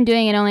first time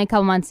doing it only a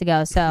couple months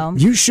ago, so.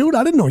 You shoot?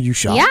 I didn't know you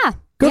shot. Yeah.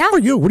 Good for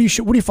you. What do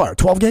you fire?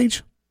 12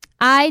 gauge?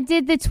 I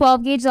did the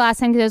 12 gauge the last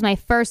time because it was my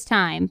first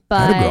time,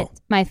 but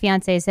my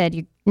fiance said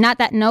you're not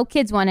that no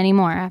kids one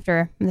anymore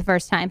after the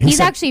first time. He's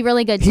actually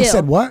really good too. He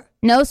said what?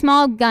 No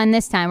small gun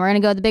this time. We're gonna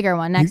go the bigger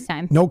one next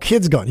time. No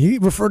kids gun. He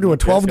referred to a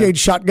 12 gauge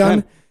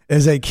shotgun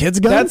as a kid's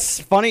gun.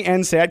 That's funny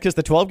and sad because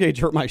the 12 gauge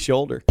hurt my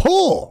shoulder.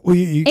 Pull.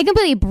 It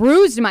completely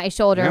bruised my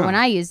shoulder when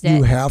I used it.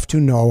 You have to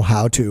know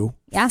how to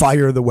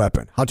fire the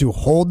weapon, how to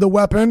hold the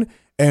weapon,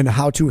 and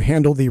how to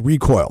handle the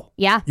recoil.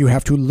 Yeah. You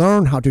have to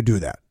learn how to do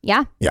that.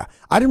 Yeah. Yeah.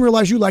 I didn't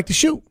realize you like to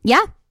shoot.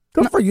 Yeah.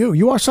 Good for you.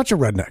 You are such a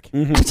redneck.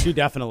 Mm-hmm. She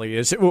definitely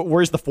is.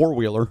 Where's the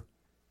four-wheeler?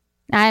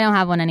 I don't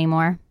have one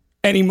anymore.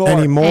 Anymore.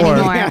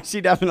 Yeah,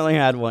 she definitely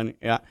had one.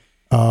 Yeah.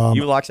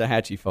 You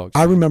Loxahatchee folks.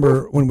 I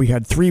remember when we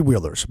had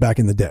three-wheelers back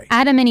in the day. I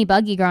had a mini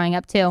buggy growing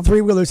up, too.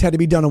 Three-wheelers had to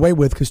be done away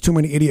with because too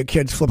many idiot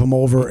kids flip them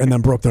over and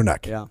then broke their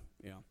neck.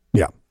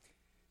 Yeah.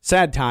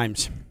 Sad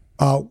times.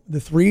 The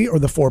 3 or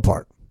the 4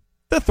 part?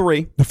 The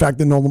 3. The fact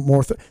that no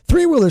more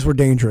three-wheelers were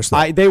dangerous,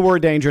 though. They were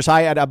dangerous.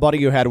 I had a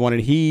buddy who had one,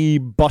 and he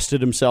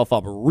busted himself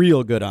up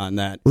real good on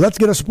that. Let's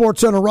get a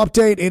Sports Center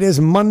update. It is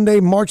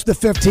Monday, March the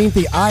 15th,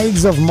 the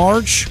Ides of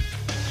March,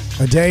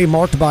 a day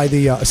marked by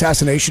the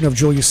assassination of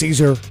Julius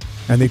Caesar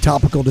and the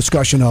topical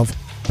discussion of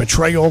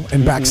betrayal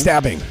and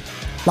backstabbing.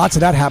 Lots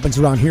of that happens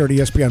around here at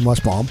ESPN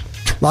West Palm.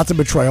 Lots of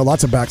betrayal,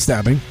 lots of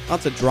backstabbing.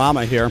 Lots of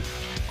drama here.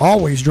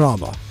 Always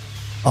drama.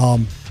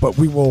 But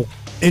we will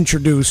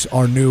introduce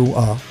our new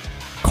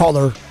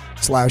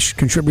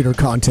caller/contributor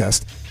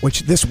contest,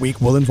 which this week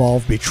will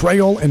involve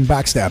betrayal and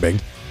backstabbing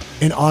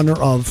in honor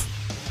of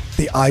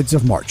the Ides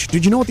of March.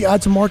 Did you know what the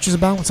Ides of March is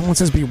about? When someone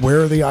says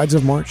beware of the Ides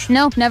of March?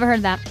 No, never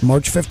heard that.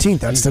 March 15th,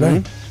 that's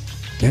today.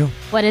 Yeah.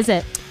 What is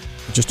it?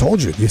 I just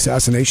told you, the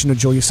assassination of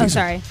Julius Caesar.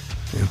 Oh, sorry.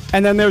 Yeah.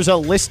 And then there's a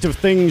list of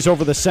things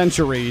over the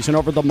centuries and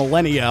over the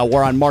millennia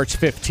where on March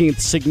 15th,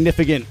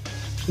 significant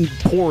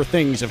poor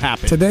things have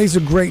happened. Today's a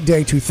great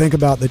day to think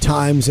about the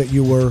times that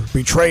you were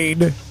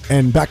betrayed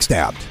and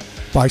backstabbed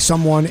by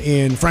someone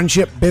in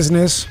friendship,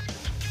 business,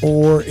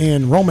 or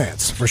in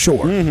romance, for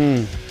sure.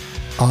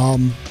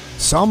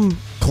 Some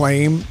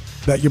claim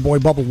that your boy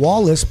Bubba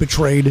Wallace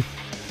betrayed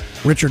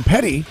Richard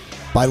Petty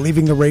by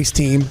leaving the race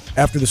team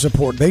after the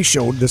support they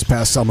showed this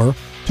past summer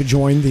to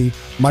join the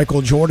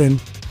Michael Jordan,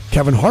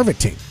 Kevin Harvick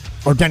team,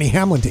 or Denny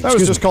Hamlin team. That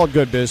was just called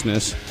good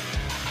business.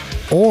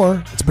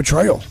 Or it's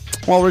betrayal.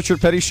 Well, Richard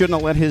Petty shouldn't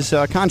have let his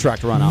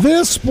contract run out.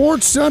 This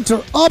Sports Center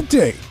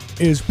update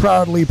is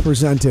proudly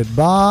presented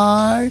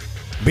by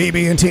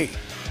BB&T,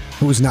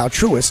 who is now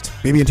Truist.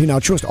 BB&T now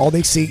Truist. All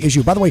they see is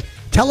you. By the way,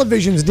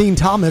 Television's Dean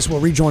Thomas will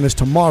rejoin us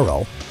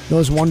tomorrow.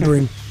 Those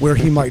wondering where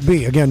he might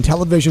be. Again,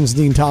 Television's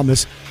Dean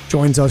Thomas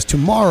joins us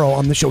tomorrow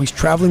on the show. He's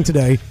traveling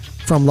today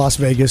from Las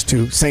Vegas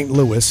to St.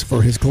 Louis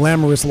for his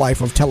glamorous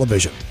life of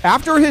television.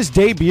 After his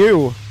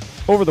debut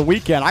over the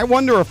weekend, I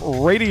wonder if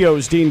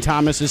radio's Dean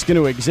Thomas is going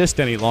to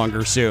exist any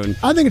longer soon.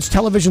 I think it's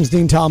Television's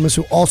Dean Thomas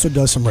who also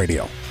does some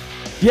radio.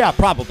 Yeah,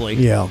 probably.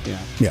 Yeah.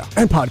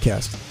 And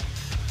podcast.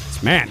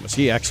 Man, was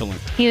he excellent.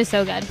 He was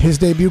so good. His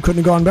debut couldn't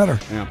have gone better.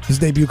 Yeah. His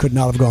debut could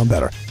not have gone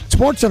better.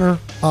 Sports Center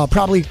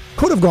probably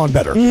could have gone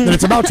better than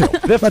it's about to.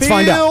 Let's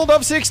find out. The field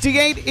of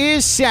 68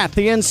 is set.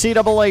 The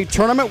NCAA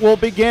tournament will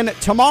begin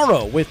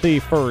tomorrow with the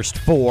first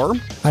 4.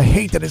 I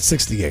hate that it's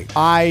 68.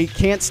 I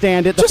can't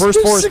stand it. The Just first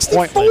do 4 is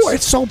 64. pointless.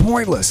 It's so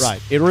pointless. Right.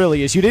 It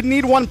really is. You didn't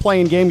need one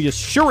playing game. You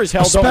sure as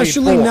hell don't need 4.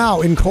 Especially now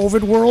in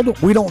COVID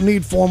world, we don't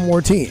need 4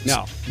 more teams.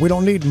 No. We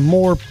don't need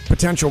more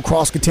potential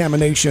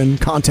cross-contamination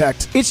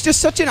contact. It's just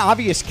such an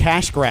obvious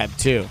cash grab,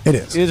 too. It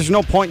is. There's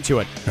no point to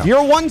it. No.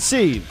 Your 1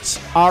 seeds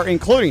are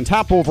including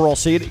top overall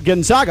seed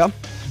Gonzaga,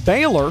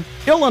 Baylor,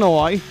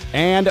 Illinois,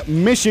 and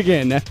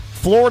Michigan.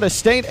 Florida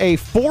State, a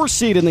 4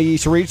 seed in the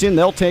East region.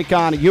 They'll take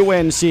on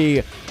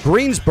UNC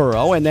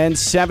Greensboro. And then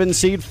 7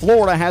 seed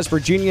Florida has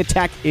Virginia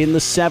Tech in the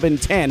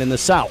 7-10 in the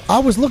South. I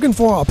was looking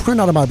for a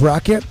printout of my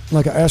bracket,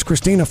 like I asked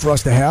Christina for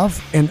us to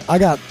have, and I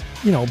got,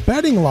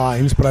 betting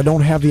lines, but I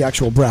don't have the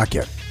actual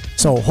bracket.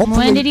 So hopefully,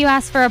 when did you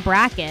ask for a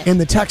bracket? In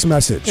the text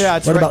message, yeah,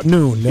 it's right about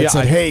noon, that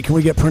said, hey, can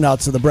we get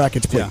printouts of the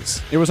brackets, please?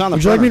 Yeah. It was on the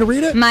Would you like me to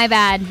read it? My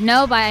bad.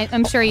 No, but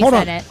I'm sure you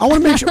said it. I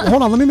want to make sure.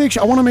 Hold on, let me make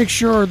sure. I want to make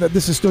sure that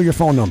this is still your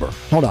phone number.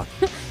 Hold on.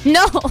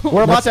 No.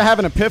 We're about to have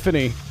an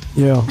epiphany.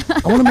 Yeah.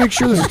 I want to make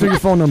sure this is still your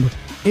phone number.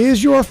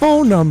 Is your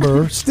phone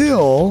number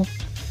still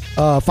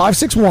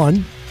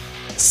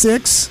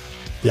 561-6?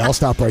 Yeah, I'll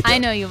stop right there. I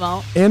know you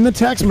won't. In the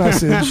text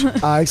message,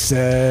 I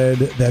said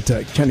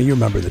that, Kenny, you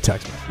remember the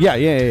text message.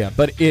 Yeah.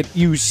 But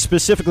you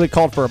specifically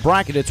called for a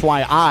bracket. It's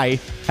why I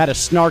had a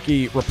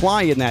snarky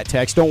reply in that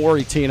text. Don't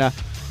worry, Tina.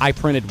 I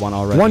printed one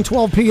already.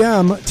 1:12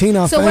 p.m.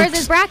 Tina, so where's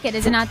this bracket?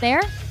 Is it not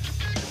there?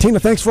 Tina,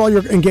 thanks for all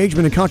your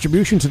engagement and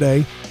contribution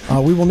today.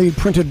 We will need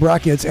printed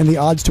brackets and the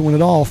odds to win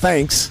it all.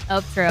 Thanks.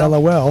 Oh, true.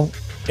 LOL.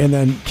 And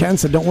then Ken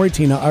said, don't worry,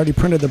 Tina. I already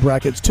printed the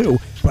brackets, too.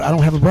 But I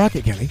don't have a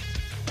bracket, Kenny.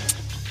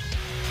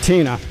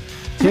 Tina.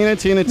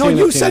 No,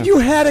 you said you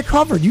had it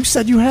covered. You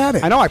said you had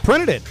it. I know. I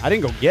printed it. I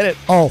didn't go get it.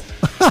 Oh.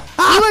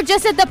 You were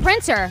just at the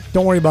printer.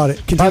 Don't worry about it.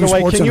 Continue. By the way,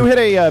 Sports can you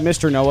Center. hit a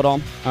Mr.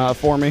 Know-It-All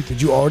for me?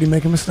 Did you already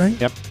make a mistake?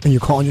 Yep. And you're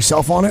calling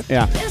yourself on it?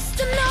 Yeah.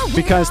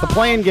 Because the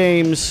playing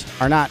games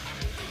are not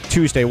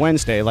Tuesday,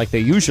 Wednesday like they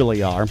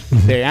usually are.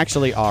 They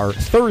actually are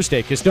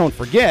Thursday, because don't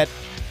forget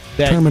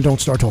that Tournament don't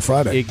start till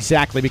Friday.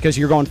 Exactly, because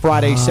you're going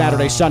Friday,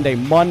 Saturday, Sunday,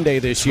 Monday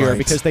this year, right.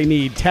 because they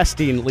need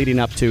testing leading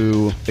up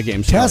to the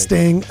games.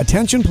 Testing.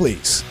 Attention,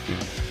 please.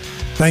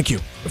 Thank you.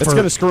 It's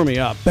going to screw me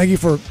up. Thank you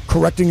for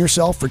correcting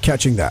yourself for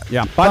catching that.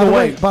 Yeah. By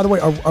the way,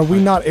 are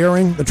we not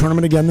airing the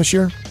tournament again this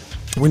year?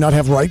 Do we not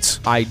have rights?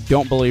 I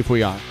don't believe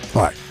we are.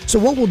 All right. So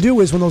what we'll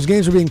do is when those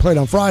games are being played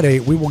on Friday,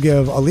 we will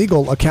give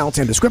illegal accounts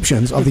and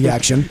descriptions of the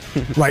action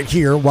right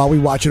here while we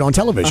watch it on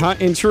television.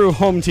 In true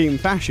home team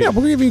fashion. Yeah,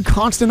 we're going to give you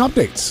constant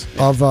updates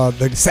of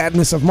the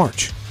sadness of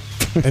March.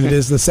 And it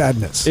is the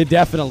sadness. It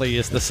definitely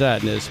is the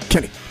sadness.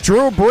 Kenny.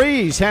 Drew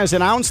Brees has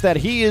announced that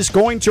he is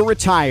going to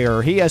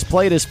retire. He has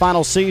played his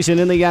final season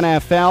in the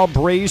NFL.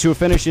 Brees, who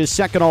finishes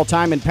second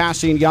all-time in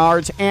passing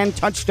yards and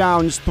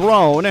touchdowns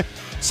thrown,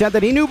 said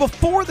that he knew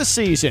before the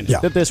season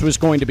that this was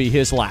going to be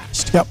his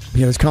last. Yep.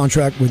 He had his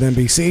contract with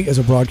NBC as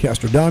a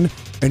broadcaster done,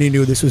 and he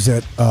knew this was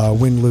it,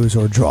 win, lose,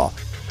 or draw.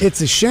 It's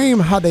a shame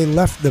how they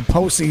left the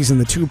postseason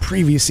the 2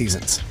 previous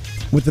seasons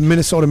with the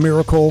Minnesota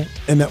Miracle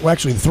and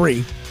actually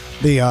 3.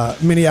 The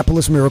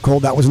Minneapolis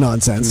Miracle, that was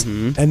nonsense.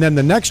 And then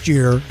the next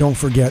year, don't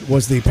forget,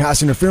 was the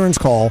pass interference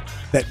call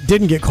that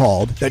didn't get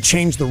called, that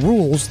changed the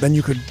rules. Then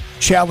you could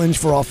challenge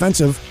for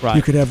offensive. Right.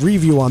 You could have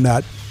review on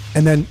that.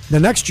 And then the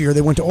next year,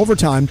 they went to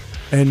overtime,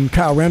 and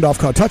Kyle Randolph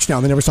caught a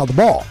touchdown. They never saw the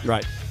ball.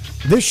 Right.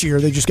 This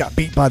year, they just got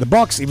beat by the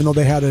Bucs, even though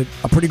they had a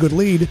pretty good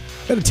lead.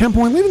 They had a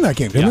 10-point lead in that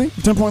game, didn't they? A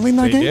 10-point lead in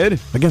that game? They did.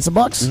 Against the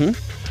Bucs. And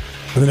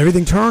then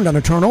everything turned on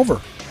a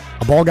turnover.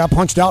 A ball got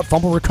punched out,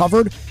 fumble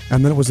recovered,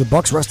 and then it was the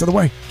Bucs rest of the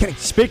way. Kenny.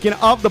 Speaking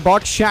of the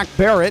Bucs, Shaq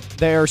Barrett,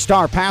 their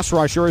star pass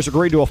rusher, has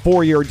agreed to a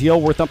 4-year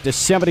deal worth up to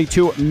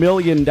 $72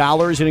 million.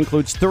 It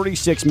includes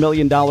 $36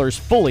 million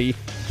fully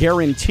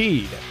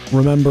guaranteed.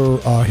 Remember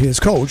his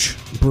coach,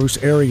 Bruce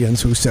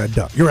Arians, who said,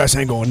 your ass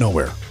ain't going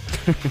nowhere.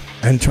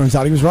 And it turns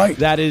out he was right.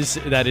 That is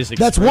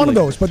That's one of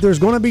those, but there's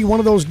going to be one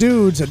of those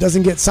dudes that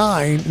doesn't get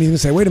signed, and he's going to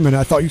say, wait a minute,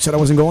 I thought you said I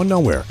wasn't going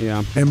nowhere.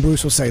 Yeah. And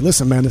Bruce will say,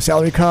 listen, man, the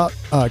salary cap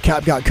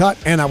got cut,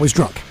 and I was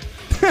drunk.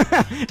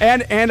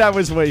 and I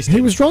was wasted.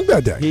 He was drunk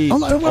that day. I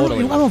don't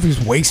know if he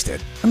was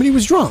wasted. I mean, he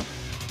was drunk.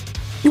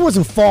 He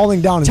wasn't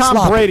falling down and Tom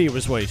sloppy. Brady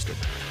was wasted.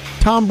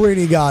 Tom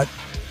Brady got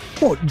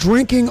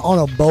drinking on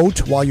a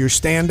boat while you're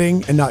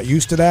standing and not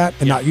used to that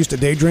and not used to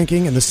day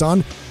drinking in the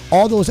sun.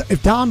 All those.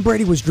 If Tom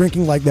Brady was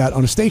drinking like that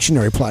on a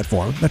stationary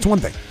platform, that's one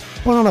thing.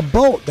 But on a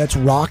boat that's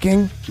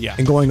rocking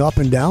and going up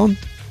and down,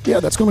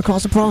 that's going to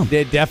cause a problem.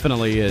 It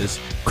definitely is.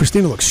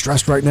 Christina looks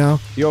stressed right now.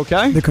 You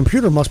okay? The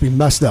computer must be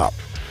messed up.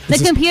 The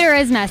computer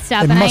is messed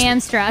up, and I am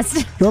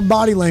stressed. Your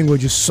body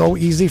language is so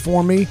easy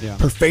for me. Yeah.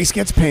 Her face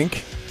gets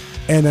pink,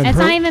 and then it's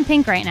not even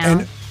pink right now.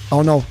 And,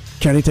 oh no,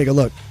 Kenny, take a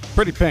look.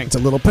 Pretty pink. It's a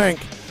little pink.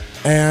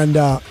 And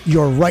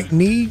your right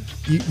knee,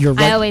 your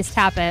right. I always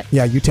tap it.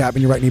 Yeah, you tap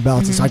and your right knee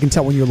bounces. So I can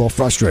tell when you're a little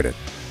frustrated.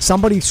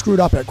 Somebody screwed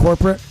up at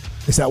corporate.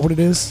 Is that what it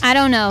is? I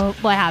don't know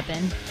what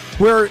happened.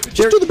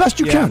 Just do the best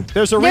you can.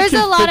 There's a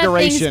lot of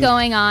things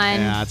going on.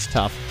 Yeah, it's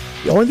tough.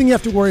 The only thing you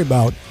have to worry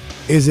about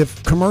is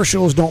if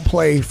commercials don't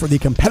play for the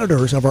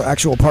competitors of our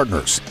actual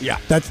partners. Yeah.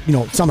 That's,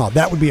 somehow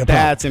that would be a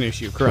problem. That's an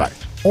issue, correct.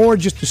 Right. Or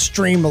just a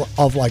stream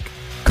of like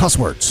cuss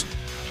words.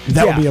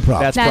 That would be a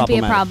problem. That'd be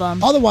a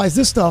problem. Otherwise,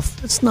 this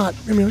stuff, it's not,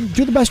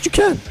 do the best you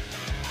can.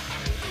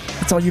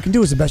 That's all you can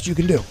do is the best you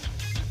can do.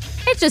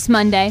 It's just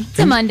Monday. It's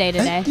a Monday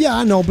today. Yeah,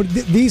 I know, but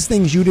these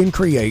things you didn't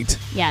create.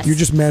 Yes. You're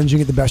just managing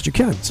it the best you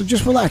can. So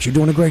just relax. You're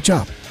doing a great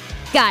job.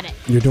 Got it.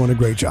 You're doing a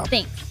great job.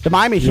 Thanks. The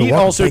Miami You're Heat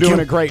welcome. also Thank doing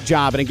you. a great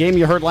job. In a game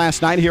you heard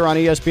last night here on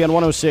ESPN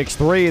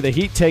 106.3, the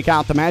Heat take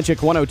out the Magic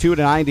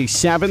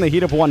 102-97. The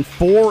Heat have won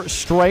 4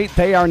 straight.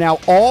 They are now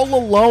all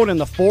alone in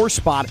the 4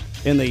 spot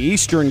in the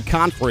Eastern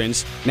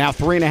Conference. Now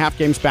 3.5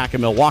 games back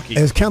in Milwaukee.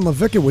 As Ken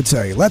LaVicka would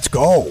say, let's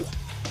go.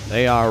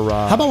 They are...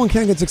 How about when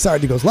Ken gets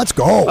excited, he goes, let's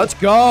go. Let's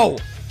go.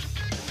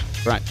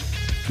 Right.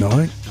 All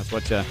right.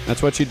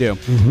 That's what you do.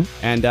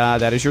 And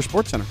that is your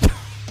Sports Center.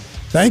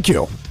 Thank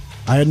you.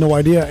 I had no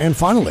idea. And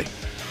finally,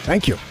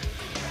 thank you.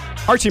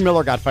 Archie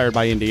Miller got fired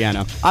by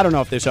Indiana. I don't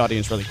know if this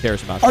audience really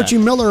cares about Archie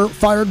that. Miller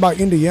fired by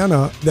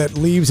Indiana. That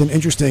leaves an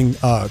interesting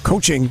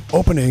coaching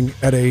opening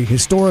at a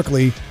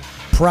historically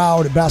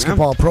proud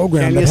basketball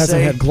program that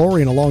hasn't had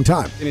glory in a long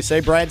time. Can you say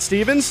Brad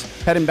Stevens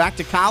heading back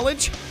to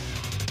college?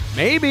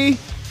 Maybe.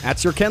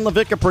 That's your Ken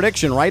LaVicka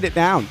prediction. Write it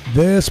down.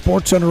 This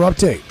Sports Center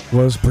update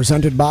was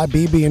presented by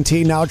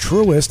BB&T, now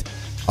Truist.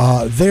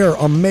 Their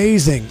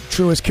amazing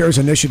Truist Cares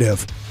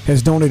initiative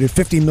has donated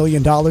 $50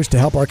 million to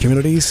help our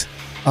communities.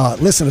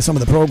 Listen to some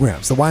of the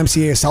programs. The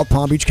YMCA of South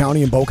Palm Beach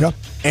County in Boca,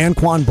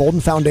 Anquan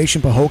Bolden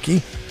Foundation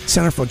Pahokee,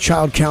 Center for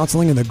Child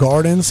Counseling in the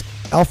Gardens,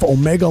 Alpha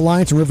Omega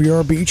Alliance in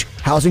Riviera Beach,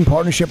 Housing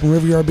Partnership in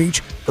Riviera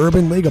Beach,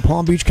 Urban League of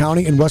Palm Beach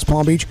County in West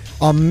Palm Beach.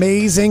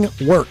 Amazing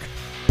work.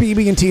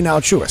 BB&T, now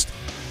Truist.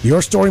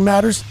 Your story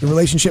matters. The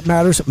relationship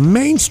matters.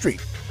 Main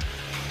Street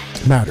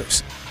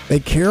matters. They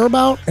care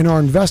about and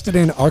are invested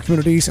in our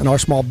communities and our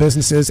small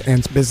businesses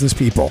and business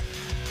people.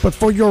 But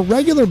for your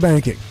regular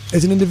banking,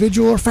 as an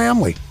individual or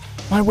family,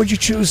 why would you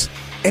choose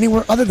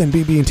anywhere other than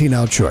BB&T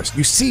Now Truist?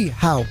 You see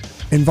how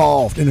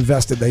involved and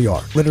invested they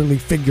are, literally,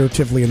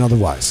 figuratively, and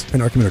otherwise,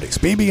 in our communities.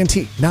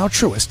 BB&T Now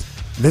Truist.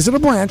 Visit a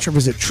branch or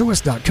visit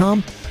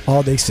truist.com.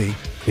 All they see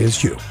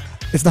is you.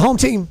 It's the home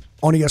team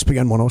on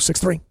ESPN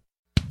 106.3.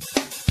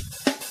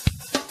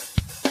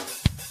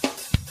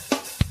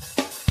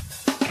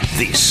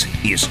 This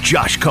is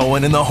Josh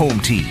Cohen and the home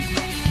team.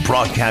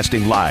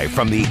 Broadcasting live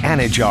from the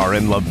Anajar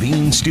and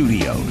Levine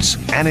studios.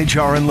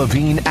 Anajar and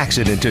Levine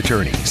accident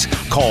attorneys.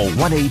 Call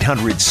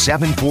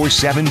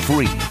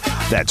 1-800-747-FREE.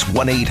 That's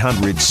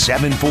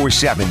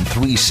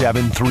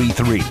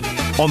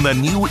 1-800-747-3733. On the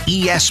new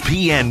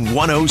ESPN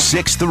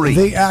 106.3.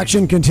 The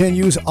action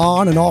continues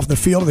on and off the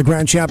field of the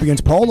Grand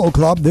Champions Polo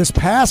Club. This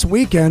past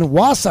weekend,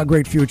 Wausau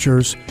Great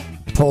Futures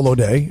Polo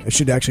Day. I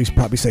should actually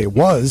probably say it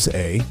was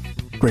a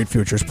Great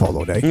Futures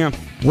Polo Day,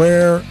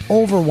 where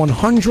over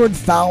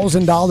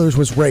 $100,000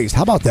 was raised.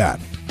 How about that?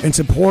 In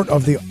support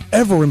of the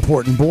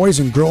ever-important Boys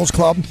and Girls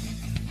Club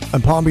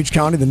in Palm Beach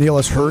County, the Neil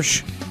S.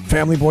 Hirsch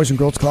Family Boys and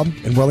Girls Club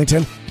in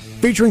Wellington.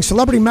 Featuring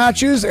celebrity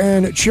matches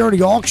and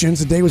charity auctions,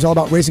 the day was all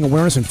about raising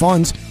awareness and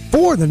funds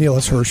for the Neil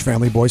S. Hirsch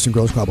Family Boys and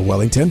Girls Club of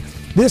Wellington.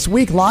 This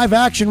week, live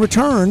action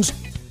returns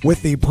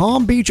with the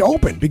Palm Beach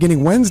Open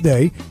beginning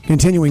Wednesday,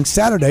 continuing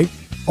Saturday.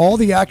 All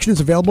the action is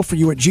available for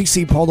you at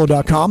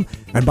gcpolo.com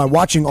and by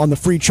watching on the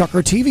free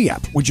Chucker TV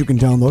app, which you can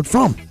download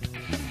from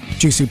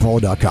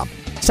gcpolo.com.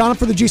 Sign up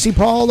for the GC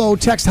Polo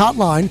text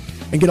hotline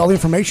and get all the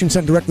information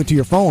sent directly to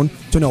your phone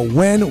to know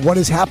when, what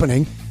is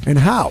happening, and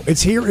how.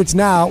 It's here, it's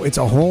now, it's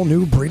a whole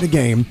new breed of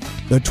game.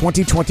 The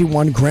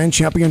 2021 Grand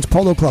Champions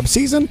Polo Club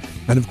season,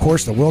 and of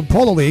course the World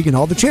Polo League and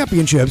all the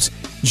championships.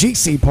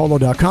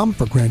 gcpolo.com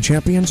for Grand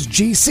Champions,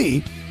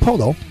 gcpolo.com.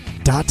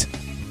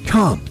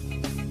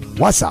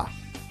 What's up?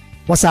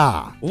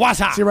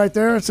 Wassa. See right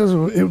there? It says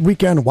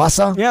weekend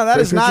wassa. Yeah, that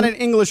is not an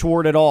English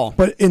word at all.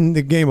 But in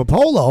the game of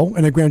polo,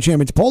 in the Grand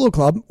Champions Polo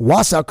Club,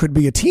 wassa could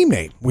be a team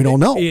name. We don't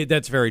know.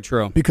 That's very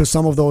true. Because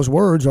some of those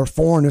words are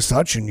foreign as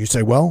such, and you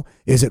say, well,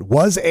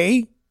 was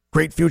a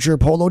Great Future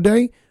Polo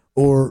Day,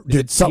 or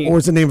or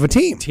is the name of a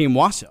team? Team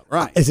Wassa,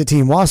 right. It's a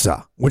Team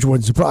Wassa, which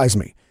would surprise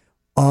me.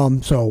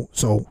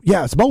 So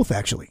yeah, it's both,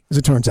 actually, as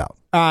it turns out.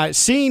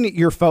 Seeing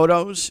your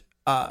photos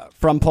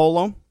from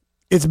polo,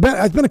 It's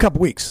been a couple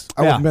weeks.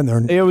 I haven't been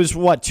there. It was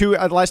what,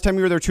 last time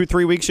you were there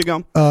 2-3 weeks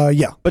ago?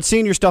 Yeah. But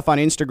seeing your stuff on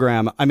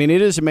Instagram, I mean,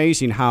 it is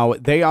amazing how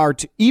they are,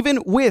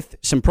 even with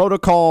some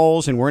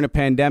protocols and we're in a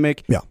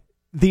pandemic,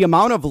 the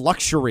amount of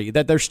luxury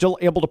that they're still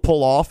able to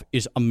pull off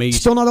is amazing.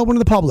 Still not open to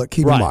the public,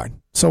 keep in mind.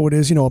 So it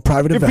is, a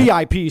private event.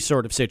 VIP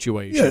sort of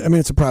situation. Yeah, I mean,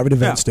 it's a private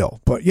event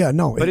still. But yeah,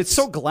 no. But it's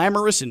so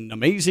glamorous and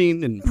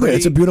amazing and pretty. Yeah,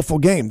 it's a beautiful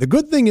game. The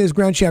good thing is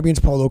Grand Champions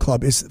Polo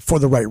Club is for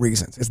the right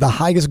reasons. It's the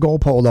highest goal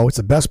polo. It's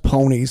the best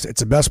ponies. It's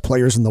the best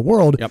players in the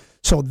world. Yep.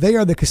 So they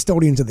are the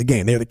custodians of the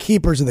game. They are the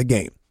keepers of the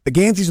game. The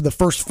Ganseys are the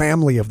first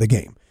family of the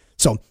game.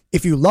 So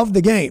if you love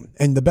the game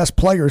and the best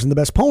players and the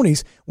best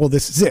ponies, well,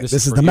 this is it.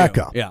 This is the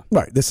Mecca. Yeah.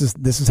 Right. This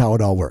is how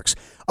it all works.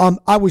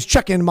 I was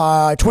checking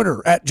my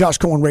Twitter at Josh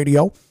Cohen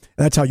Radio.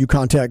 And that's how you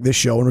contact this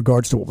show in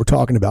regards to what we're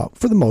talking about,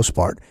 for the most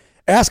part.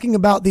 Asking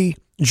about the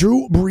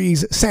Drew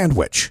Brees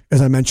sandwich, as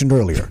I mentioned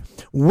earlier.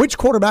 Which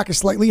quarterback is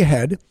slightly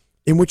ahead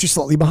and which is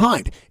slightly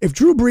behind? If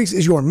Drew Brees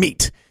is your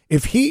meat,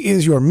 if he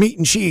is your meat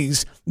and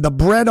cheese, the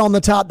bread on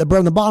the top, the bread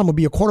on the bottom will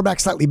be a quarterback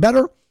slightly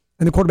better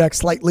and the quarterback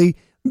slightly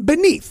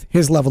beneath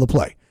his level of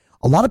play.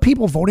 A lot of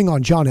people voting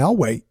on John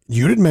Elway.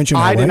 You didn't mention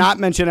Elway. I did not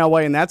mention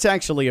Elway, and that's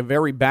actually a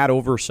very bad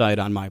oversight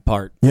on my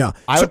part. Yeah.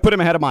 I would put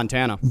him ahead of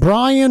Montana.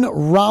 Brian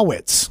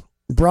Rawitz.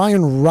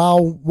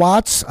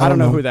 I don't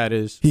know who that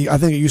is. I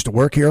think he used to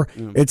work here.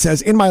 Yeah. It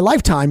says, in my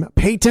lifetime,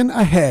 Peyton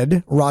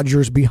ahead,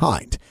 Rodgers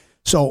behind.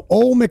 So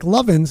old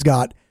McLovin's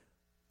got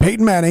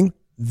Peyton Manning,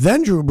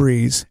 then Drew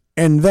Brees,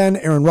 and then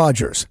Aaron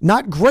Rodgers.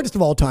 Not greatest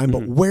of all time,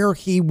 but where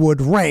he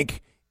would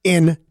rank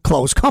in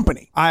close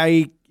company.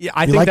 I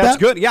think like that's that?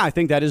 good. Yeah, I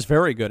think that is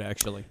very good,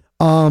 actually.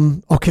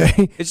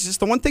 Okay. It's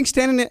just the one thing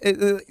standing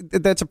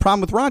that's a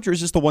problem with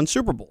Rodgers is the one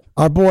Super Bowl.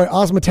 Our boy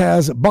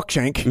Osmataz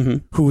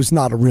Buckshank, who's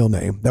not a real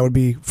name, that would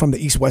be from the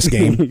East-West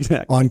game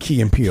exactly. on Key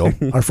and Peele.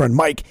 Our friend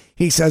Mike,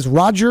 he says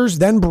Rodgers,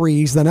 then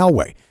Brees, then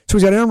Elway. So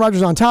he's got Aaron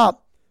Rodgers on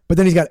top, but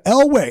then he's got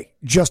Elway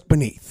just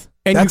beneath.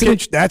 And that's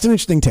an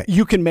interesting take.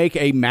 You can make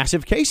a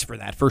massive case for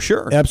that, for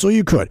sure. Absolutely,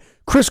 you could.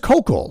 Chris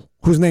Kokel,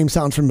 whose name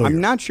sounds familiar. I'm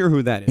not sure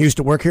who that is. He used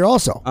to work here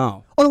also.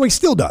 Oh no, he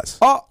still does.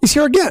 Oh. He's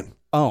here again.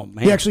 Oh,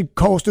 man. He actually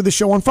co-hosted the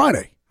show on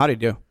Friday. How'd he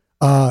do?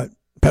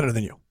 Better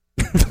than you.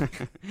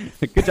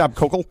 Good job,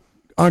 Kokel.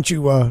 Aren't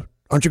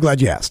you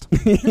glad you asked?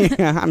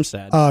 Yeah, I'm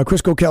sad.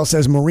 Chris Kokel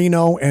says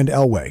Marino and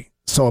Elway.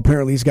 So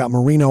apparently he's got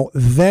Marino,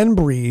 then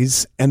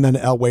Brees, and then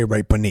Elway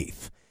right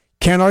beneath.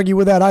 Can't argue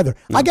with that either.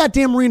 I got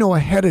Dan Marino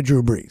ahead of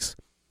Drew Brees.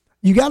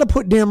 You got to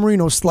put Dan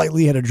Marino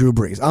slightly ahead of Drew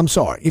Brees. I'm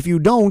sorry. If you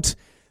don't,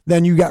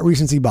 then you got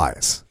recency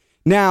bias.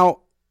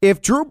 Now,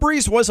 if Drew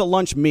Brees was a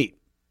lunch meat.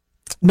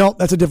 No,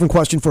 that's a different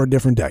question for a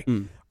different day.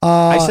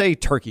 I say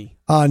turkey.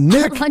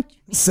 Nick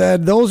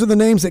said those are the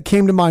names that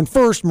came to mind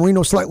first.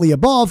 Marino slightly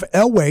above,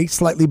 Elway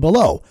slightly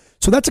below.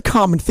 So that's a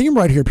common theme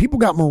right here. People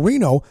got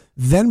Marino,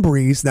 then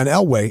Brees, then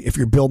Elway if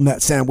you're building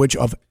that sandwich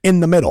of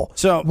in the middle.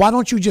 So why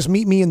don't you just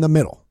meet me in the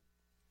middle?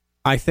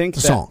 I think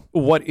the song.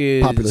 What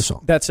is popular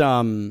song? That's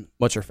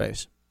what's her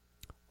face?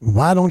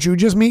 Why don't you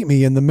just meet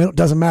me in the middle?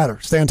 Doesn't matter.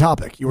 Stay on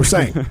topic. You were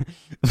saying.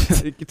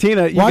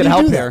 Tina, you can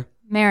help here.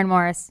 Maren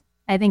Morris.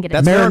 I think it is.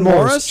 That's Maren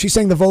Morris? She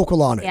sang the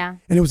vocal on it. Yeah.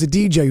 And it was a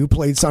DJ who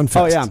played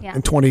Sunfest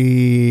in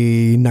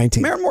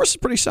 2019. Maren Morris is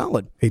pretty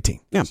solid. 18.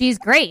 Yeah. She's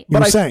great.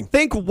 But I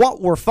think what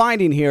we're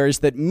finding here is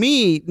that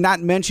me not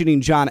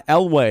mentioning John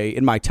Elway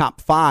in my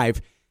top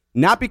 5,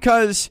 not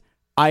because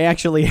I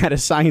actually had a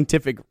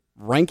scientific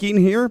ranking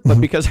here, but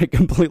because I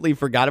completely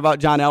forgot about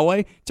John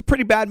Elway. It's a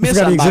pretty bad miss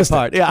on my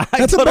part. Yeah,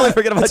 I totally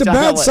forget about John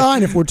Elway. That's a bad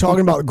sign if we're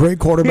talking about great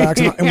quarterbacks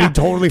and we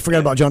totally forget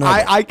about John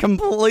Elway. I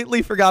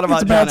completely forgot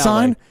about John Elway. It's a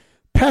bad sign.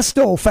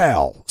 Pesto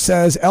Foul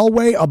says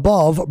Elway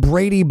above,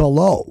 Brady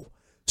below.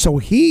 So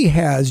he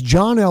has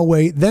John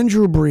Elway, then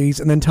Drew Brees,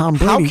 and then Tom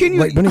Brady. How can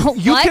you? Right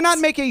beneath. You cannot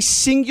make a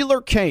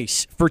singular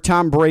case for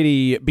Tom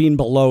Brady being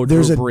below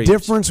Drew Brees. There's a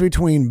difference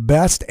between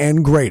best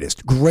and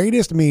greatest.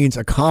 Greatest means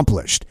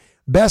accomplished.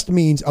 Best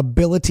means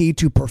ability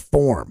to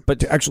perform, but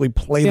to actually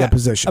play that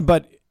position.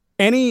 But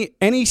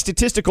any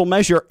statistical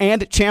measure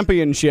and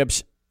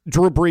championships,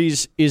 Drew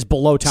Brees is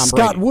below Tom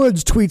Brady. Scott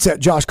Woods tweets at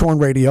Josh Cohen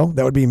Radio.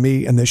 That would be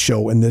me and this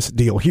show and this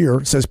deal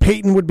here. Says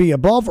Peyton would be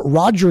above,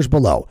 Rodgers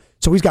below.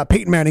 So he's got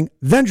Peyton Manning,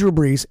 then Drew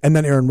Brees, and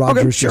then Aaron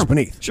Rodgers just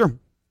beneath. Sure,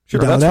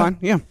 that's fine.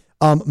 Yeah.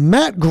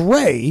 Matt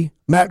Gray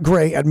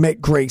at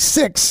Make Gray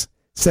 6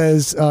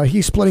 says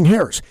he's splitting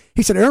hairs.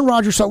 He said Aaron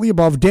Rodgers slightly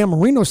above, Dan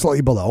Marino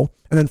slightly below,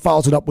 and then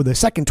follows it up with a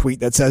second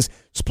tweet that says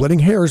splitting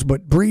hairs,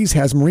 but Brees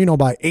has Marino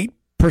by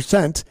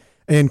 8%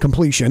 in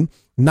completion,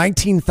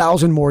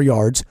 19,000 more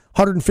yards,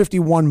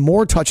 151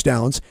 more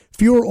touchdowns,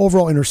 fewer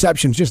overall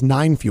interceptions, just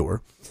 9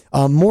 fewer,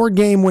 more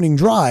game-winning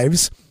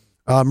drives.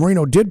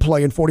 Marino did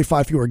play in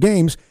 45 fewer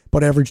games,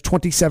 but averaged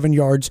 27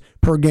 yards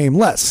per game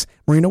less.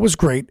 Marino was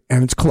great,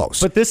 and it's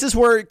close. But this is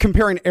where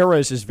comparing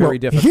eras is very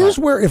difficult. Here's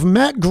where, if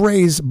Matt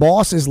Gray's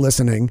boss is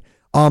listening,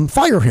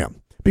 fire him.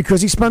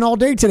 Because he spent all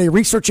day today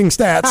researching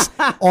stats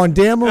on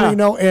Dan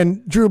Marino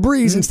and Drew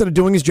Brees instead of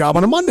doing his job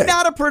on a Monday.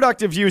 Not a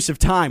productive use of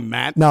time,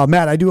 Matt. Now,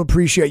 Matt, I do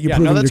appreciate you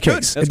proving your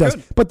case. That's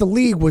good. But the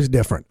league was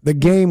different. The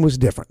game was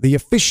different. The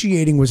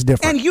officiating was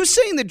different. And you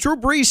saying that Drew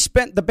Brees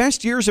spent the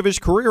best years of his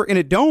career in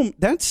a dome,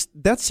 that's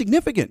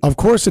significant. Of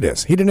course it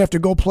is. He didn't have to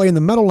go play in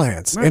the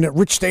Meadowlands and at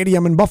Rich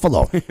Stadium in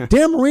Buffalo.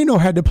 Dan Marino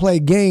had to play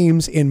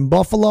games in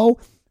Buffalo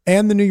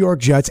and the New York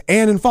Jets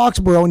and in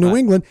Foxborough, New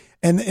England,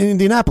 and in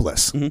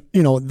Indianapolis. Mm-hmm.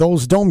 You know,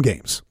 those dome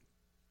games.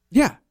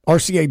 Yeah.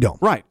 RCA Dome.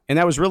 Right. And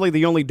that was really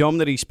the only dome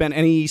that he spent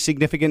any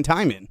significant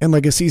time in. And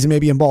like a season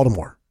maybe in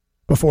Baltimore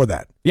before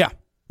that. Yeah.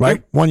 Right?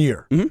 Yep. 1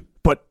 year. Mm-hmm.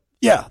 But,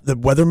 yeah, the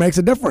weather makes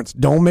a difference.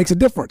 Dome makes a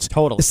difference.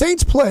 Totally. The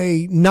Saints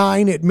play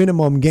 9 at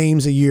minimum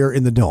games a year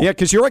in the Dome. Yeah,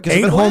 because you're right.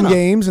 8 home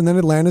games, and then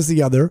Atlanta's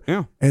the other.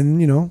 Yeah. And,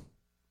 you know.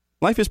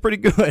 Life is pretty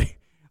good.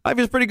 Life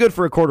is pretty good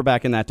for a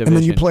quarterback in that division.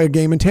 And then you play a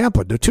game in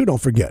Tampa, too,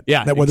 don't forget.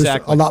 Yeah, that weather's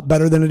a lot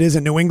better than it is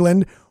in New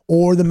England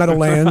or the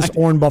Meadowlands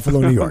or in Buffalo,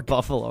 New York.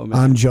 Buffalo, man.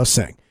 I'm just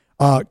saying.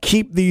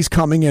 Keep these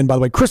coming in. By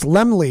the way, Chris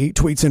Lemley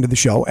tweets into the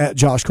show at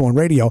Josh Cohen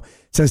Radio.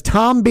 Says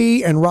Tom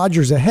B. and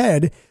Rodgers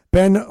ahead,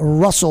 Ben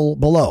Russell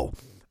below.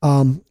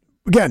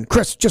 Again,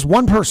 Chris, just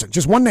one person,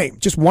 just one name,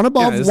 just one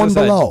above, one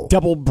below.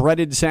 Double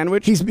breaded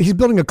sandwich? He's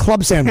building a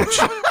club sandwich.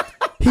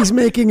 He's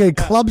making a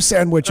club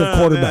sandwich of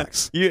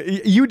quarterbacks.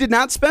 You did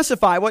not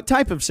specify what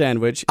type of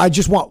sandwich. I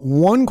just want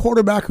one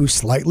quarterback who's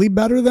slightly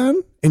better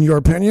than, in your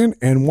opinion,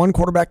 and one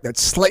quarterback that's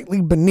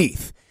slightly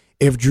beneath.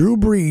 If Drew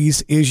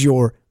Brees is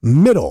your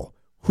middle,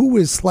 who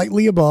is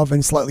slightly above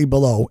and slightly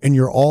below in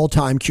your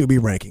all-time QB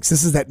rankings?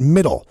 This is that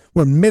middle.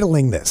 We're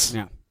middling this.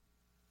 Yeah.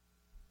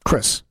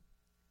 Chris.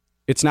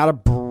 It's not a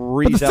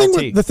Brees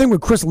LT. The thing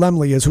with Chris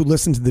Lemley is, who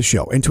listens to the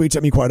show and tweets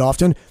at me quite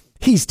often,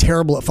 he's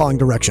terrible at following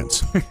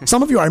directions.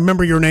 Some of you, I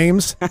remember your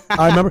names.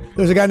 I remember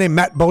there's a guy named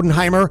Matt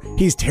Bodenheimer.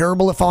 He's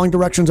terrible at following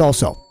directions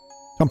also.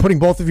 I'm putting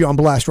both of you on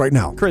blast right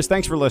now. Chris,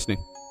 thanks for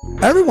listening.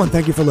 Everyone,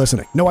 thank you for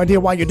listening. No idea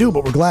why you do,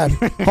 but we're glad.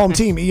 Home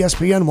Team,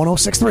 ESPN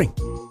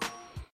 106.3.